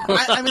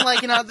 I mean,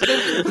 like,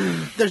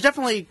 there's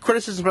definitely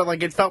criticism, but,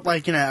 like, it felt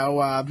like,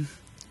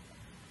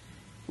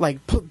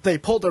 they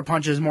pulled their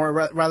punches more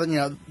rather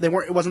than, they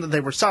weren't, it wasn't that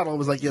they were subtle, it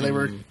was like, they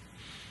were...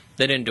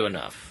 They didn't do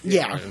enough.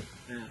 Yeah.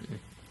 Yeah.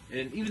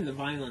 And even the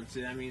violence,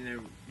 I mean, there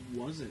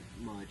wasn't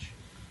much.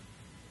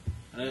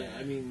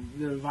 I mean,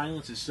 the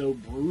violence is so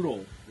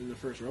brutal in the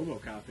first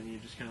RoboCop, and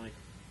you're just kind of like,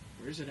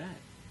 where's it at?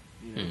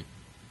 You know?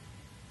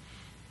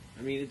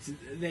 I mean,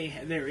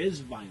 there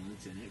is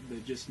violence in it,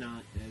 but just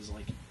not as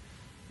like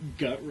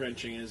gut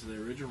wrenching as the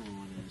original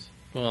one is.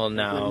 Well,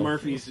 now Like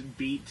Murphy's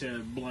beat to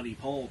bloody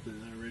pulp in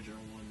the original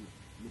one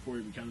before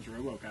he becomes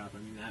RoboCop. I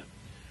mean, that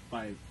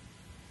by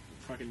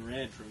fucking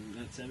Red from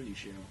that '70s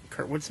show.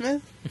 Kurtwood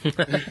Smith?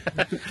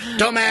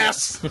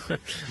 Dumbass!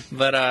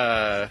 But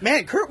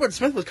Man, Kurtwood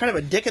Smith was kind of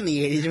a dick in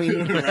the 80s. I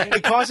mean, he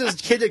caused his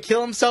kid to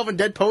kill himself in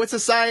Dead Poet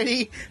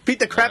Society, beat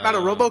the crap out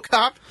of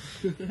RoboCop.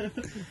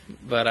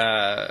 But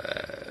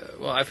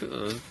well, I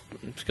feel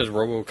it's because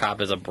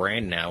RoboCop is a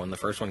brand now. When the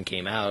first one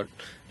came out,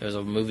 there was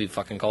a movie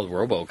fucking called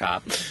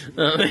RoboCop.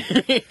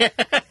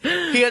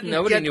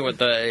 Nobody knew what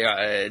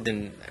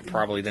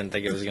probably didn't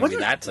think it was going to be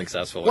that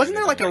successful. Wasn't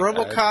there like a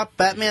RoboCop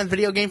Batman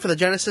video game for the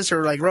Genesis,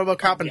 or like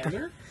RoboCop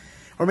and,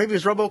 or maybe it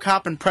was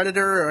RoboCop and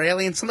Predator or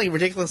Alien, something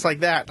ridiculous like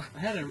that?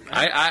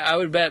 I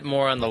would bet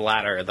more on the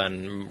latter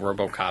than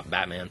RoboCop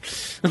Batman.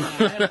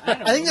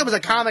 I think that was a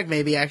comic,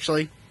 maybe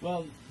actually.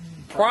 Well,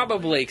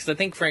 Probably, because I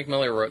think Frank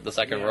Miller wrote the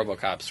second Yeah.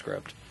 RoboCop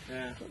script.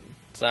 Yeah.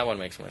 So that one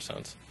makes more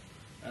sense.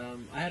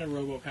 I had a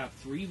RoboCop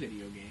 3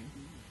 video game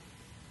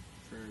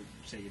for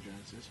Sega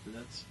Genesis, but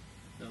that's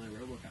the only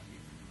RoboCop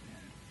game I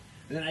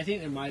had. And then I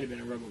think there might have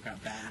been a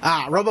RoboCop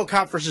Batman.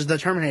 RoboCop versus the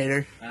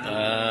Terminator. Oh.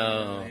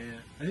 Yeah.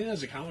 I think that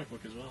was a comic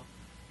book as well.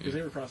 Because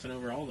they were crossing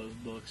over all those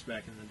books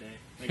back in the day.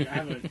 Like, I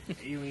have an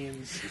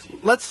Aliens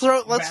Let's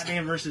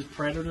Batman versus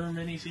Predator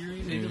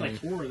miniseries. They did like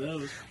 4 of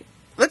those.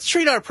 let's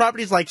treat our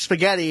properties like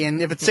spaghetti,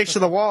 and if it sticks to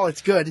the wall,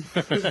 it's good.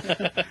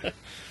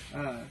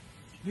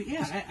 But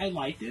yeah, I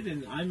liked it,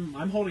 and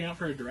I'm holding out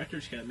for a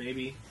director's cut,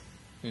 maybe.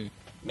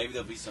 Maybe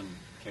there'll be some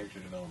character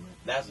development.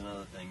 That's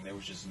another thing.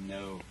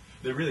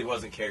 There really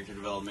wasn't character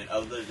development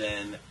other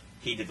than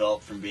he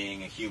developed from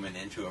being a human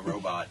into a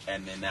robot,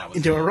 and then that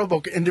was From a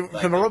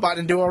Like- robot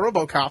into a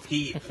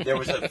RoboCop. There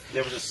was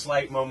a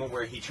slight moment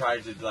where he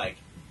tried to like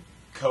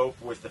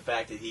cope with the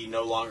fact that he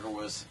no longer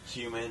was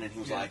human, and he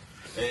was like,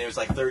 and it was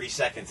like 30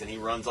 seconds, and he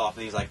runs off,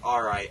 and he's like,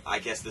 all right, I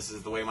guess this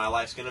is the way my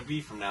life's gonna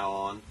be from now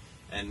on,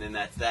 and then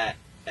that's that,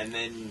 and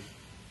then,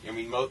 I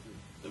mean,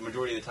 the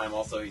majority of the time,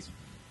 also he's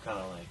kind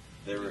of like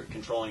they were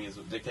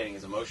dictating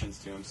his emotions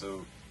to him,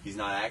 so he's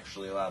not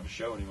actually allowed to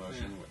show any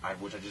emotion,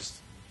 which I just.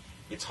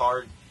 It's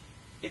hard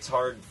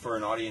for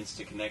an audience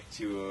to connect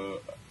to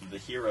the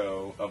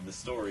hero of the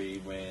story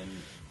when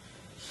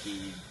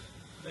he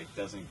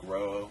doesn't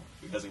grow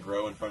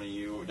in front of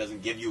you, or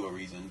doesn't give you a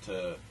reason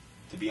to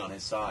be on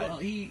his side. Well,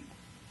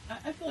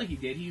 I feel like he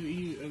did.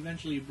 He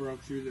eventually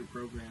broke through the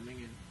programming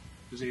and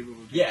was able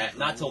to.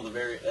 Not till at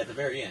the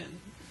very end.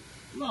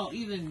 Well,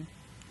 even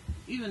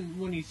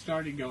when he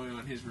started going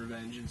on his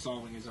revenge and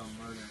solving his own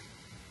murder.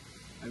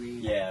 I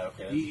mean, Yeah,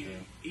 okay, that's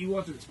true. he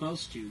wasn't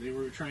supposed to. They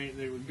were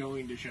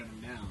going to shut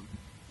him down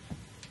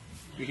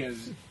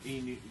because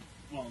he knew.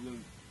 Well, the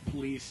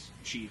police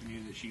chief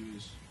knew that she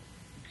was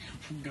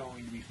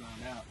going to be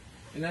found out,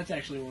 and that's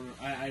actually one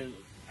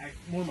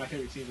of my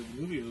favorite scenes of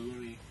the movie was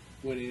when he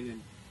went in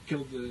and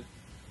killed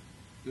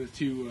the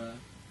 2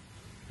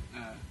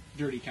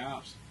 dirty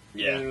cops.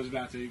 Yeah. And it was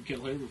about to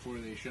kill her before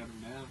they shut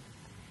him down.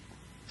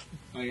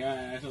 Like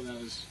I thought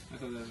that was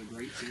a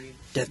great scene.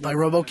 Death by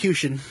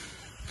Robocution.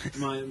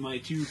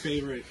 my two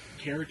favorite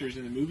characters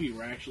in the movie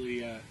were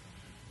actually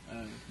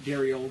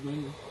Gary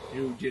Oldman,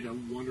 who did a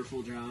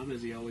wonderful job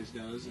as he always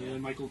does,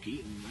 and Michael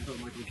Keaton. I thought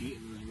Michael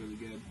Keaton was really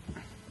good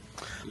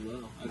as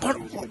well. I thought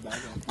he was a good bad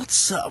guy. Let's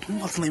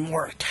something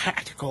more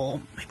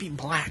tactical, maybe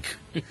black.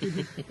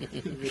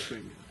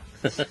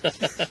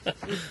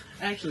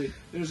 Actually,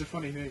 there's a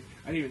funny thing.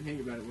 I didn't even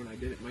think about it when I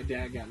did it. My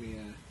dad got me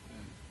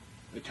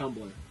a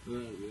tumbler.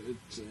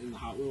 It's in the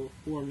Hot Wheel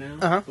form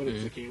now, but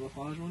it's a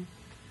camouflage one.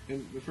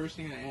 And the first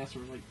thing I asked her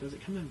was like, "Does it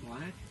come in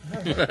black?"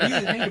 I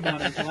didn't think about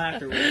it until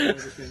afterwards. I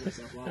understand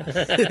myself loud.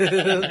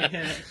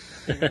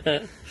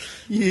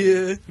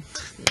 Yeah.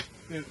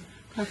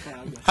 I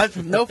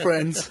have no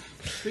friends.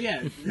 But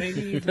yeah,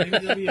 maybe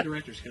there'll be a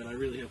director's cut. I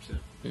really hope so.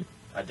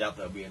 I doubt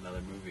there'll be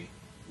another movie.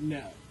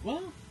 No.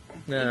 Well,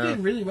 No. it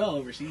did really well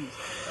overseas.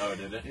 Oh,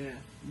 did it? Yeah.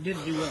 It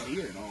didn't do well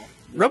here at all.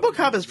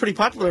 RoboCop is pretty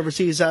popular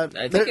overseas. I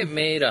think it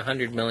made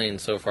 $100 million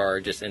so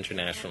far, just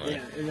internationally.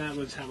 Yeah, and that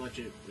was how much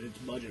its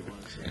budget was.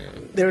 So.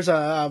 There's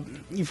a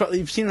you've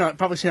probably seen it on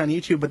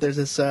YouTube, but there's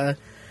this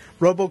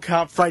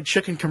RoboCop fried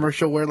chicken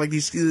commercial where like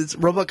this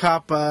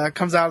RoboCop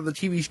comes out of the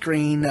TV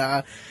screen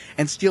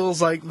and steals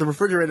like the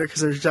refrigerator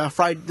because there's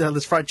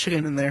this fried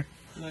chicken in there.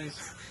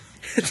 Nice.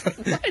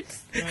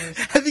 Nice. Nice.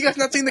 Have you guys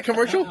not seen the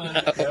commercial?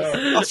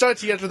 I'll show it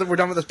to you after we're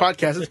done with this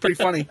podcast. It's pretty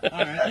funny. All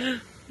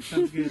right.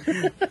 Sounds good.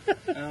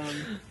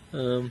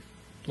 Well,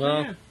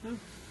 yeah, no,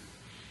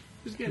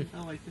 it's good.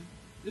 I liked it.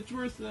 It's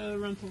worth a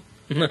rental.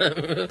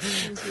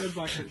 It's a good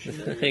box set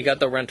shit. he got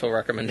the rental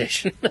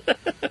recommendation.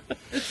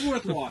 It's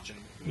worth watching.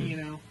 You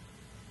know.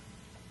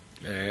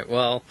 All right.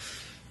 Well,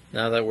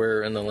 now that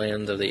we're in the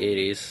land of the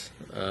 '80s,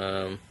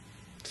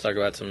 let's talk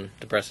about some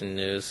depressing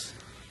news.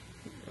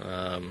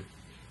 Harold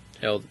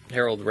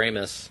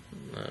Ramis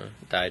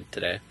died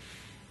today.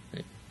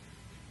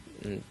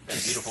 That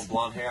beautiful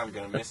blonde hair, I'm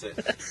gonna miss it.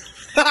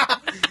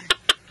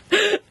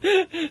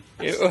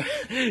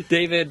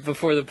 David,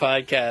 before the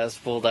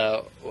podcast, pulled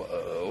out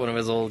one of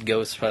his old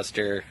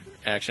Ghostbuster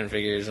action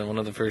figures, and one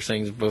of the first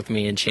things both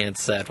me and Chance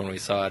said when we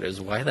saw it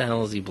is, "Why the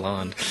hell is he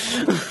blonde?"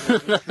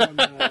 From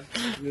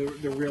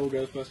the real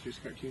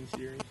Ghostbusters cartoon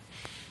series.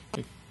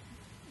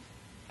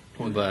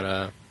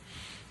 But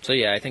so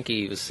yeah, I think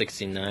he was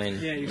 69.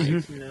 Yeah, he was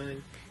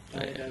 69.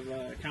 I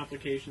have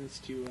complications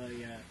to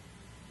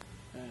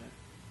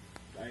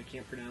I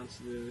can't pronounce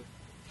the.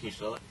 Can you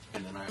spell it?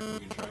 And then we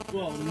can try.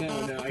 Well,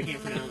 no, I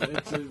can't pronounce it.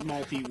 It's a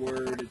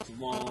multi-word. It's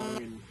long,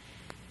 and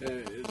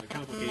it's a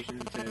complication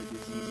to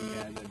disease he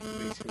had that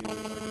basically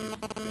was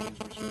like his veins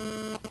were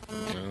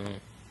swelling.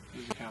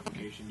 There's a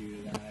complication due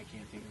to that. I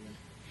can't think of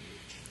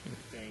a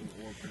thing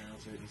or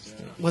pronounce it. So.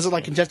 Was it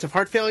like congestive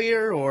heart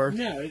failure or?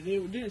 No, it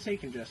didn't say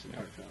congestive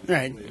heart failure.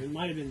 Right. It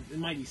might have been. It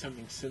might be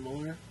something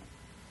similar,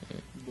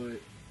 but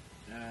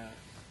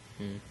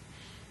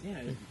yeah,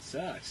 it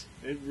sucks.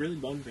 It really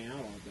bummed me out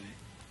all day.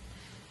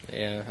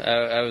 Yeah,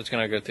 I was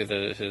gonna go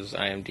through his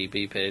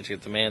IMDb page.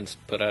 The man's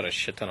put out a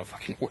shit ton of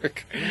fucking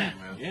work.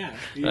 Yeah,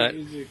 he's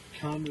a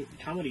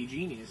comedy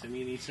genius. I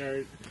mean, he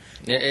started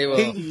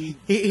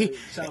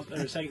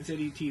Second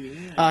City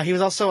TV. He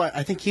was also,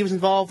 I think, he was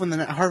involved in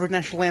the Harvard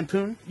National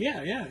Lampoon.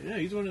 Yeah.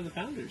 He's one of the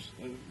founders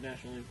of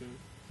National Lampoon.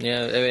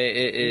 Yeah,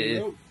 He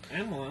wrote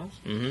Animal House.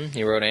 Mm-hmm.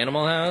 He wrote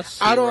Animal House.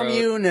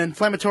 Autoimmune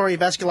inflammatory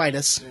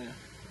vasculitis. Yeah.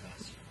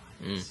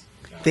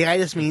 The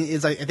itis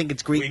is, I think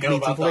it's Greek. We know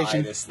means about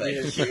inflammation. the itis, thank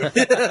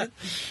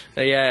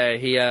you. Yeah,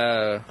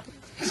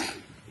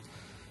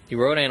 he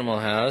wrote Animal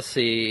House.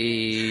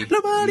 He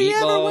Nobody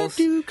ever Meatballs, went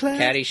to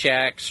class.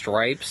 Caddyshack,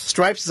 Stripes,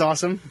 Stripes is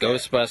awesome.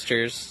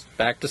 Ghostbusters,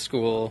 Back to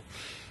School.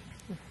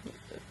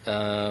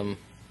 I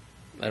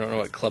don't know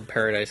what Club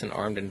Paradise and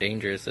Armed and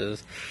Dangerous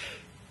is.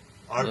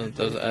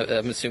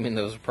 I'm assuming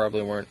those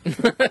probably weren't.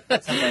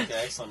 That sounds like an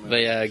excellent movie.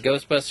 But yeah,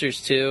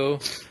 Ghostbusters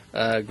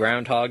 2,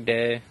 Groundhog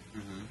Day,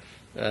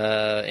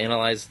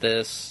 Analyze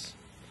This.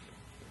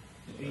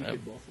 He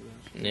did both of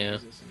those. Yeah.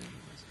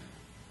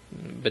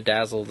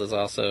 Bedazzled is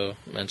also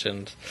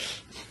mentioned.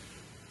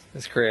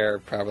 His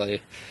career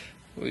probably...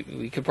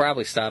 We could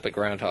probably stop at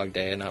Groundhog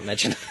Day and not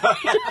mention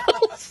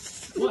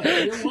What?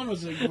 Year One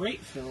was a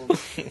great film.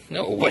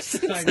 No, it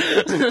wasn't. I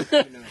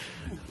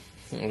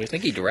know. We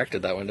think he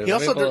directed that one. He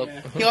also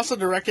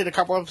directed a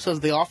couple episodes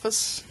of The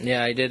Office.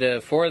 Yeah, I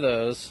did 4 of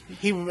those.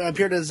 He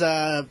appeared as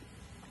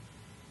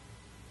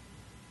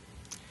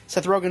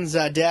Seth Rogen's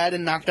dad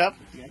in Knocked Up.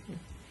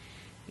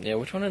 Yeah,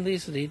 which one of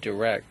these did he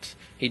direct?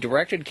 He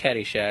directed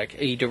Caddyshack.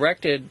 He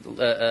directed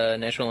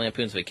National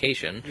Lampoon's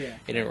Vacation. Yeah.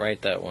 He didn't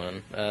write that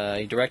one.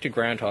 He directed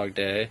Groundhog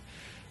Day.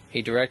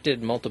 He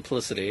directed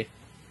Multiplicity.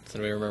 Does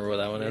anybody remember what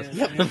that one is?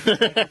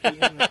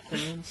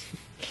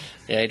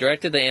 Yeah, he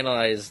directed the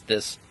Analyze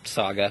This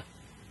saga.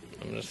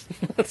 And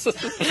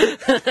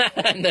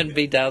then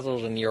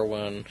Bedazzled in Year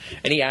One.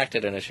 And he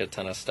acted in a shit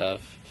ton of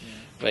stuff. Yeah.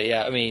 But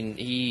yeah, I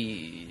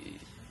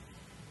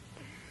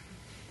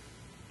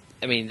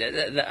mean,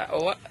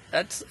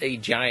 that's a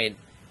giant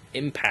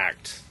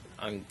impact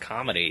on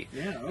comedy.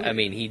 Yeah. I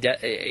mean, he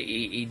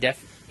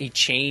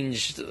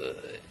changed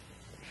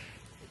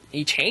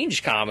he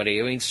changed comedy.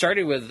 I mean,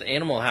 starting with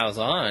Animal House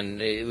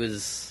on, it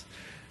was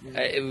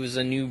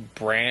a new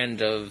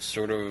brand of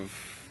sort of,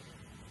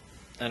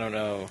 I don't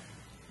know,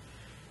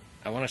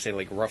 I want to say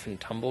like rough and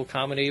tumble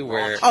comedy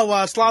where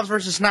Slobs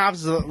versus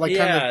Snobs is like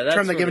kind of the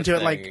term they give into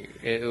it, like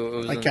it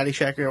was like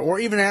Caddyshack or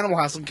even Animal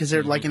House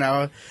considered like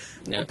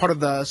part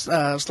of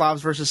the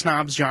Slobs versus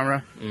Snobs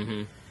genre.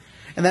 Mm-hmm.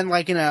 And then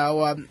like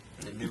The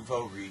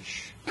nouveau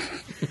riche.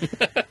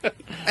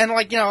 and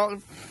like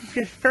a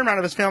fair amount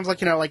of his films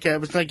like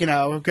it was like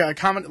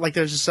comment like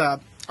there's this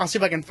I'll see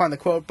if I can find the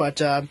quote, but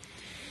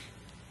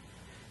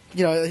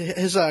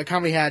his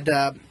comedy had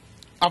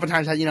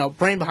oftentimes had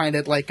brain behind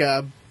it, like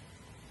Bill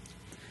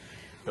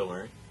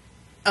Murray.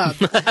 well,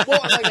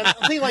 like, I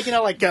think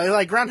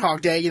like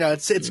Groundhog Day,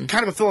 it's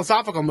kind of a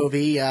philosophical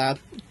movie. And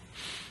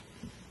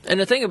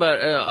the thing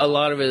about a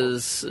lot of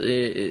his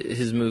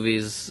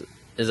movies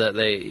is that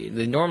they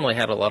normally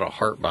had a lot of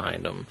heart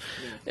behind them.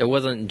 Yeah. It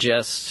wasn't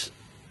just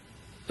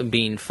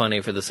being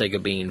funny for the sake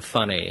of being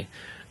funny.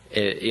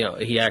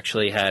 He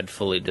actually had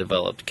fully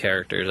developed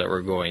characters that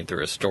were going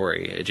through a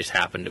story. It just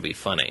happened to be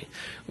funny,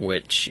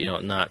 which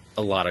not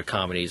a lot of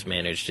comedies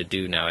manage to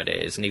do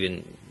nowadays, and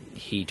even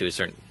he to a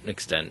certain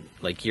extent.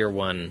 Like Year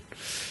One,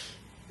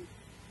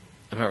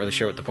 I'm not really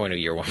sure what the point of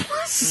Year One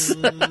was.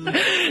 Trying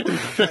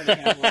to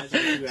capitalize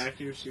on two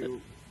actors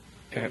who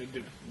wanted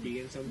to be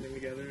in something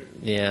together.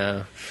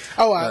 Yeah.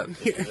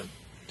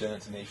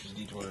 Tenacious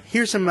Detour.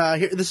 Here's some.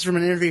 This is from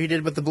an interview he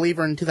did with The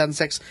Believer in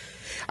 2006.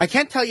 I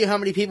can't tell you how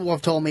many people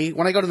have told me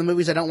when I go to the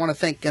movies I don't want to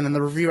think, and then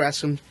the reviewer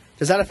asks him,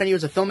 "Does that offend you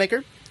as a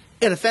filmmaker?"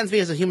 It offends me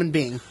as a human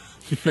being.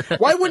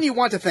 Why wouldn't you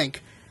want to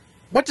think?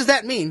 What does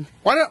that mean?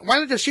 Why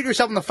not just shoot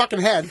yourself in the fucking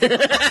head?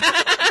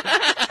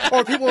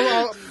 Or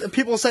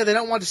people say they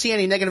don't want to see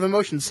any negative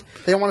emotions.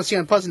 They don't want to see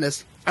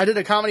unpleasantness. I did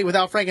a comedy with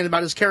Al Franken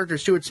about his character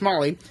Stuart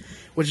Smalley,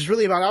 which is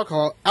really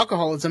about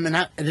alcoholism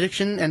and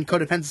addiction and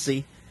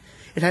codependency.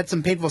 It had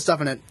some painful stuff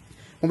in it.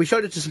 When we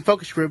showed it to some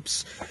focus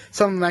groups,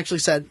 some of them actually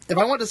said, "If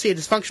I want to see a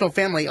dysfunctional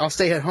family, I'll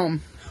stay at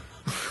home."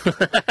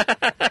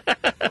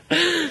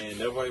 And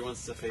nobody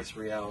wants to face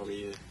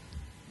reality.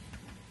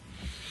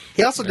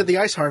 He also did The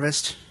Ice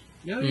Harvest.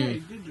 Yeah,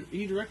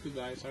 he directed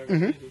the Ice Harvest.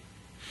 Mm-hmm.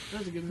 That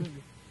was a good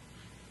movie.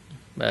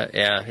 But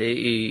yeah,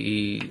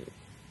 he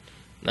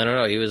I don't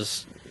know. He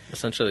was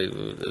essentially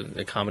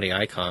a comedy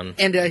icon.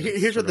 And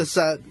here's what this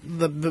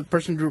the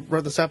person who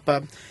wrote this up.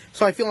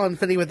 So I feel an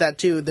affinity with that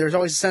too. There's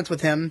always a sense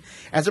with him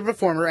as a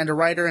performer and a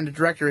writer and a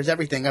director is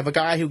everything of a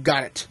guy who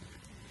got it.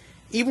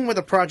 Even with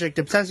a project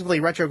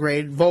obsessively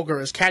retrograde, vulgar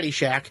as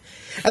Caddyshack,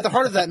 at the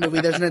heart of that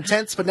movie there's an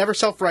intense but never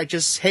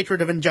self-righteous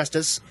hatred of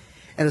injustice,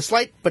 and a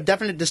slight but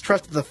definite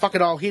distrust of the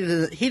fuck-it-all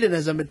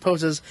hedonism it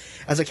poses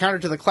as a counter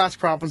to the class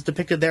problems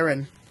depicted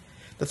therein.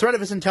 The thread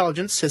of his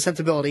intelligence, his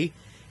sensibility,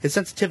 his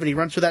sensitivity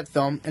runs through that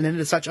film, and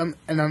into such an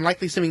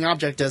unlikely seeming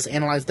object as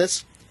Analyze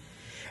This,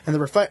 and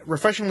the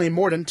refreshingly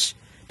mordant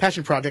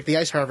passion project, The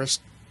Ice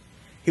Harvest.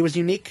 He was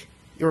unique,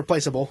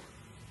 irreplaceable.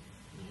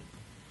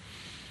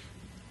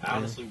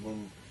 Honestly,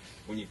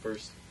 when you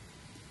first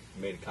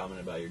made a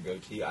comment about your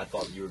goatee, I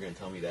thought you were going to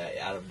tell me that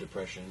out of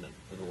depression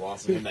for the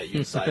loss of him that you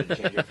decided to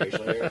change your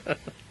facial hair.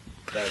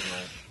 That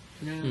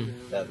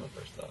was my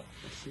first thought.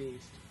 I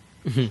sneezed.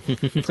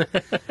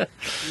 It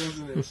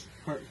wasn't as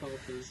heartfelt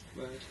as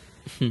that.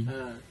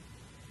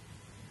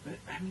 But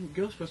I mean,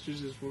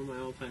 Ghostbusters is one of my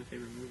all-time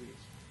favorite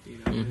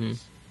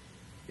movies.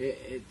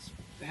 It's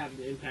had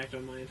an impact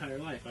on my entire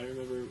life. I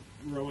remember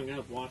growing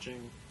up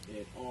watching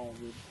it all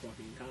the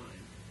fucking time.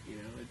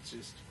 It's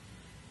just,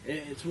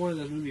 it's one of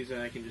those movies that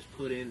I can just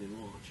put in and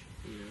watch.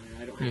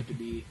 I don't have to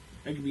be.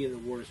 I could be in the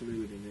worst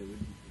mood and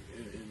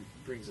it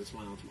brings a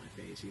smile to my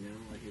face.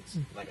 Like it's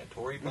like a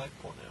Tory black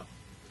porno.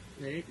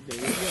 There you go.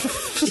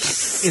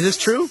 Is this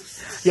true?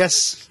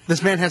 Yes,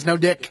 this man has no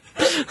dick.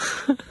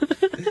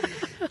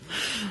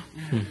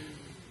 And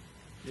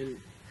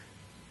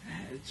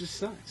it just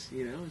sucks,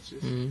 It's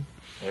just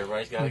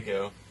everybody's got to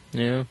go.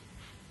 Yeah,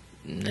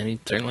 and he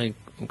certainly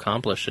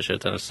accomplished a shit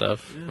ton of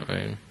stuff. Yeah. I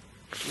mean,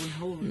 one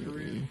hell of a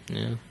career.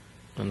 Yeah,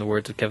 in the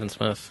words of Kevin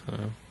Smith,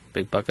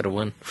 big bucket of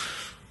win.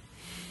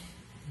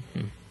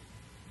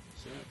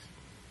 Sucks.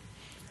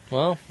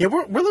 Well, yeah,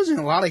 we're losing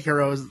a lot of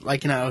heroes.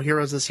 Like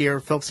heroes this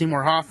year: Philip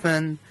Seymour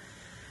Hoffman,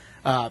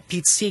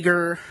 Pete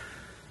Seeger.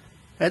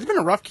 It's been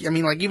a rough. I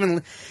mean, like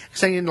even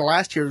extending into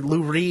last year,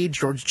 Lou Reed,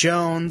 George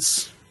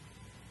Jones.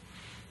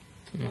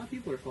 A lot of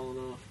people are falling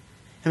off.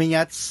 I mean,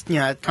 yeah,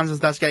 it comes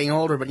with us getting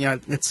older, but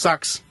it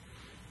sucks.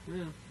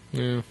 Yeah.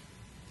 Yeah.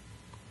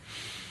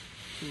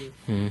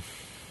 It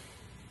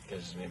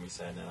just made me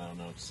sad now. I don't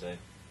know what to say.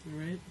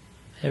 Right.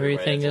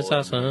 Everything is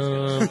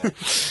awesome.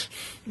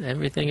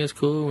 Everything is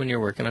cool when you're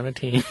working on a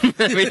team.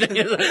 Everything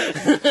is.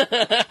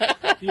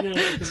 You know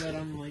that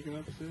on the Laker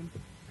episode?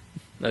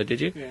 Oh,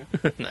 did you? Yeah.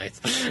 Nice.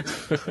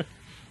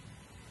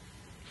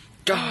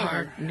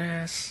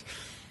 Darkness.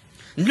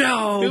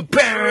 No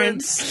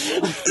parents.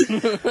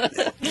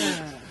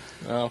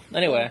 Well,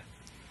 anyway.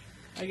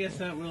 I guess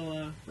that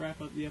will wrap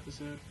up the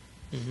episode.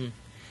 Mm-hmm.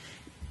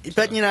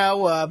 But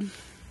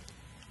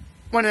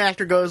when an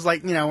actor goes,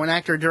 like, when an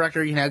actor or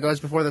director, goes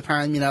before the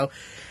time, the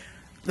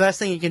best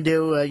thing you can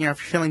do, if you're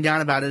feeling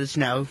down about it is,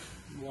 Watch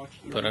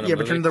the Put on a yeah,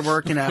 movie. return to their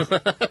work,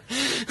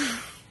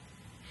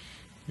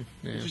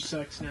 It just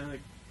sucks now that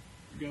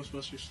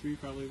Ghostbusters 3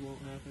 probably won't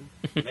happen.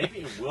 Maybe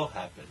it will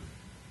happen.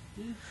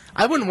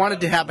 I wouldn't want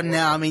it to happen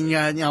now. I mean,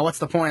 what's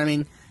the point? I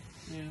mean,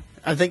 Yeah.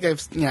 I think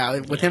they've,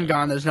 with him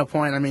gone, there's no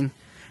point. I mean,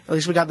 at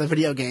least we got the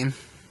video game.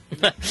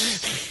 Which was,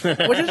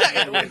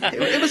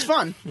 it was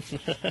fun.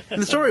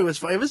 And the story was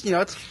fun. It was,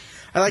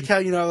 I like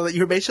how, that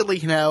you're basically,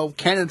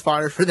 cannon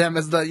fodder for them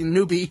as the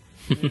newbie.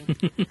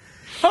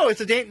 Oh,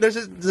 there's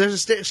a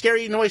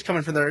scary noise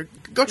coming from there.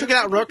 Go check it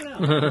out, Rook. I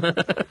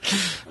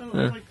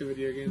like the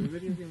video game. The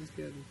video game is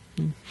good.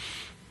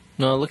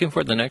 No, looking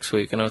forward to next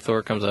week. I know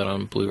Thor comes out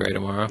on Blu-ray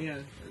tomorrow. Yeah,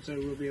 so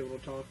we'll be able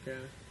to talk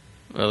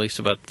At least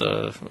about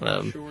the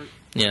short.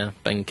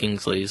 Ben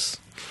Kingsley's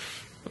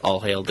All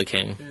Hail the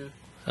King. Yeah,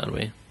 That'll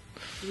be.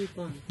 it'll be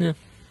fun. Yeah.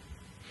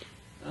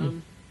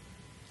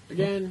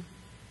 Again,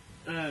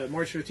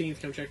 March 15th,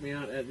 come check me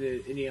out at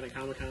the Indiana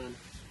Comic Con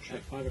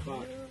at 5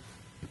 o'clock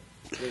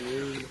in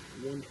room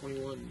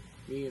 121.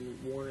 Me and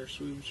Warner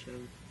Swoobs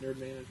from Nerd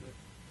Management.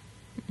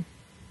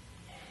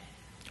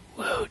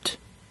 Woot.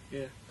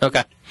 Yeah.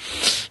 Okay.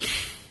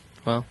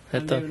 Well,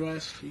 I'm hit the. David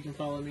West. You can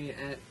follow me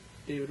at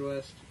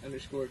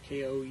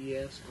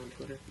DavidWest_KOES on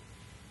Twitter.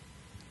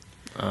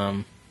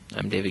 I'm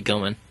David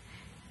Gilman.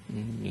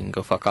 You can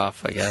go fuck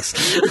off, I guess.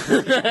 You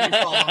follow me on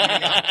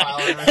File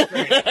and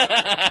Restraint.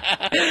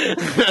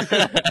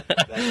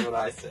 That's what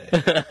I say.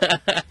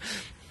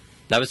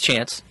 That was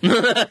Chance. Don't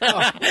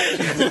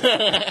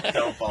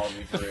follow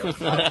me for real.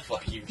 I'll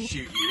fucking shoot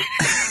you.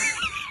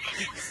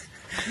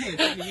 Hey,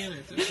 it's Indiana.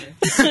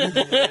 It's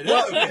okay.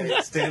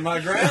 Okay, stand my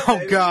ground. Oh,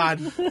 baby. God.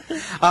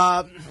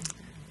 I'm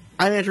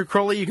Andrew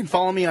Crowley. You can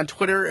follow me on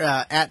Twitter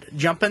at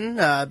Jumpin',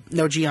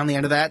 no G on the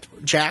end of that.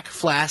 Jack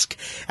Flask,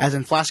 as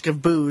in flask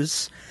of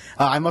booze.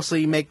 I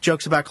mostly make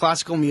jokes about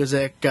classical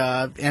music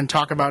and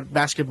talk about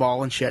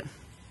basketball and shit.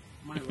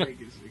 My leg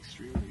is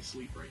extremely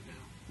asleep right now.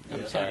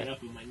 I'm I'm sorry. tied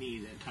up with my knee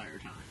the entire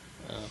time.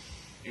 Oh.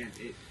 And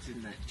it's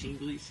in that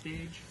tingly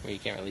stage. Where you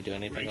can't really do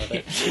anything Right.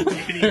 with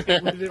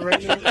it. With it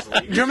right now.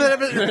 Do you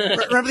remember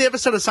the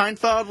episode of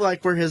Seinfeld,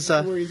 like where his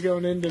Where he's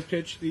going in to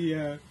pitch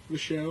the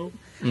show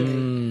for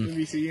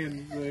NBC,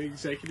 and the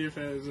executive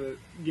has a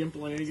gimp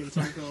leg, and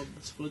Seinfeld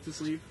splits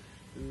asleep,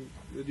 and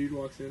the dude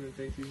walks in and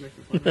thinks he's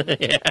making fun of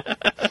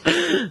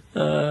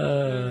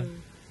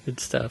him. Good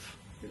stuff.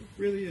 It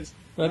really is.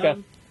 Okay.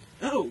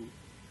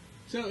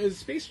 So is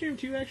Space Jam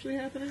 2 actually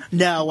happening?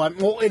 No,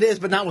 well, it is,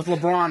 but not with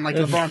LeBron. Like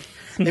LeBron,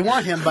 they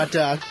want him, but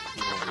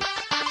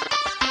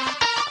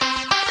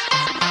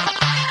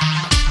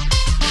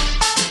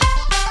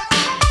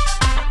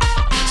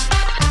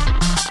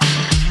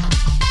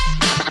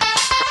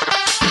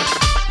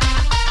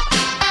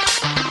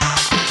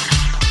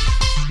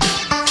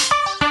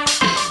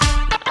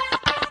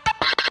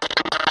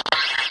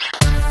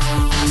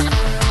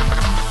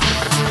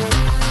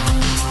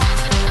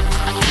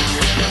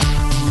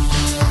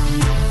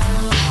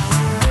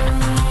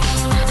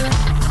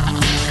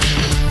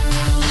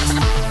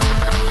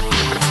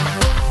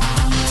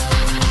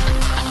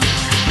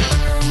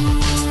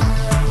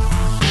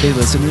Hey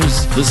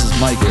listeners, this is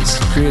Micus,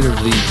 creator of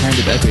the kind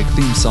of epic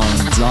theme song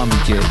Zombie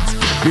Kids.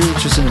 If you're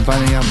interested in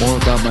finding out more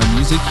about my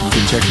music, you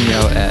can check me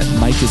out at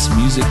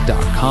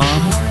micusmusic.com.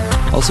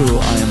 Also,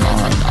 I am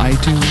on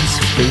iTunes,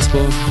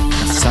 Facebook,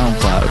 and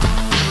SoundCloud.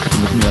 You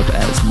can look me up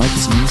as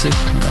Micus Music,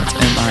 and that's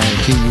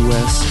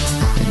M-I-K-U-S,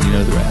 and you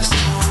know the rest.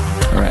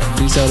 Alright,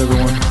 peace out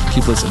everyone,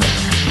 keep listening.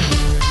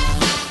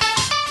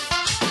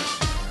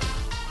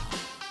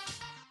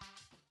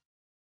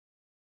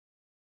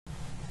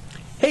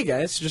 Hey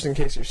guys, just in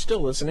case you're still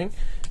listening,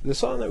 the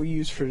song that we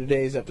used for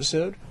today's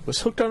episode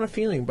was Hooked on a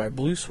Feeling by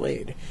Blue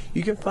Suede.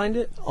 You can find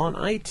it on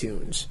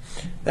iTunes.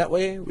 That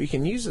way we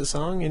can use the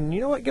song and,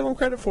 you know what, give them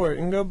credit for it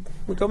and go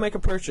make a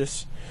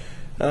purchase.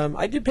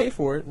 I did pay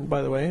for it,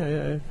 by the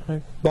way.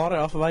 I bought it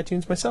off of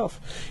iTunes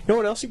myself. You know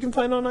what else you can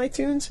find on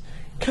iTunes?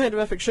 Kind of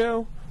Epic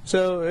Show.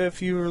 So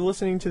if you're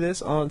listening to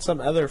this on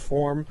some other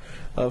form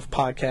of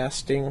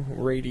podcasting,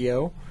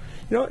 radio,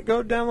 you know what,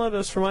 go download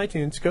us from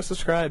iTunes. Go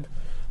subscribe.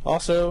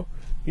 Also,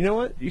 you know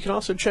what? You can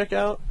also check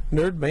out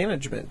Nerd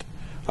Management.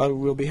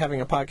 We'll be having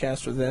a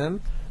podcast with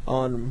them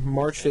on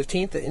March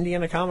 15th at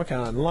Indiana Comic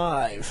Con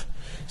live.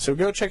 So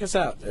go check us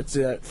out. It's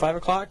at 5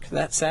 o'clock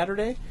that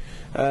Saturday.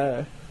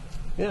 Yeah,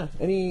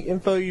 any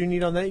info you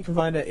need on that you can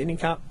find at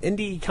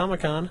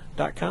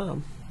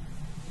IndieComicCon.com.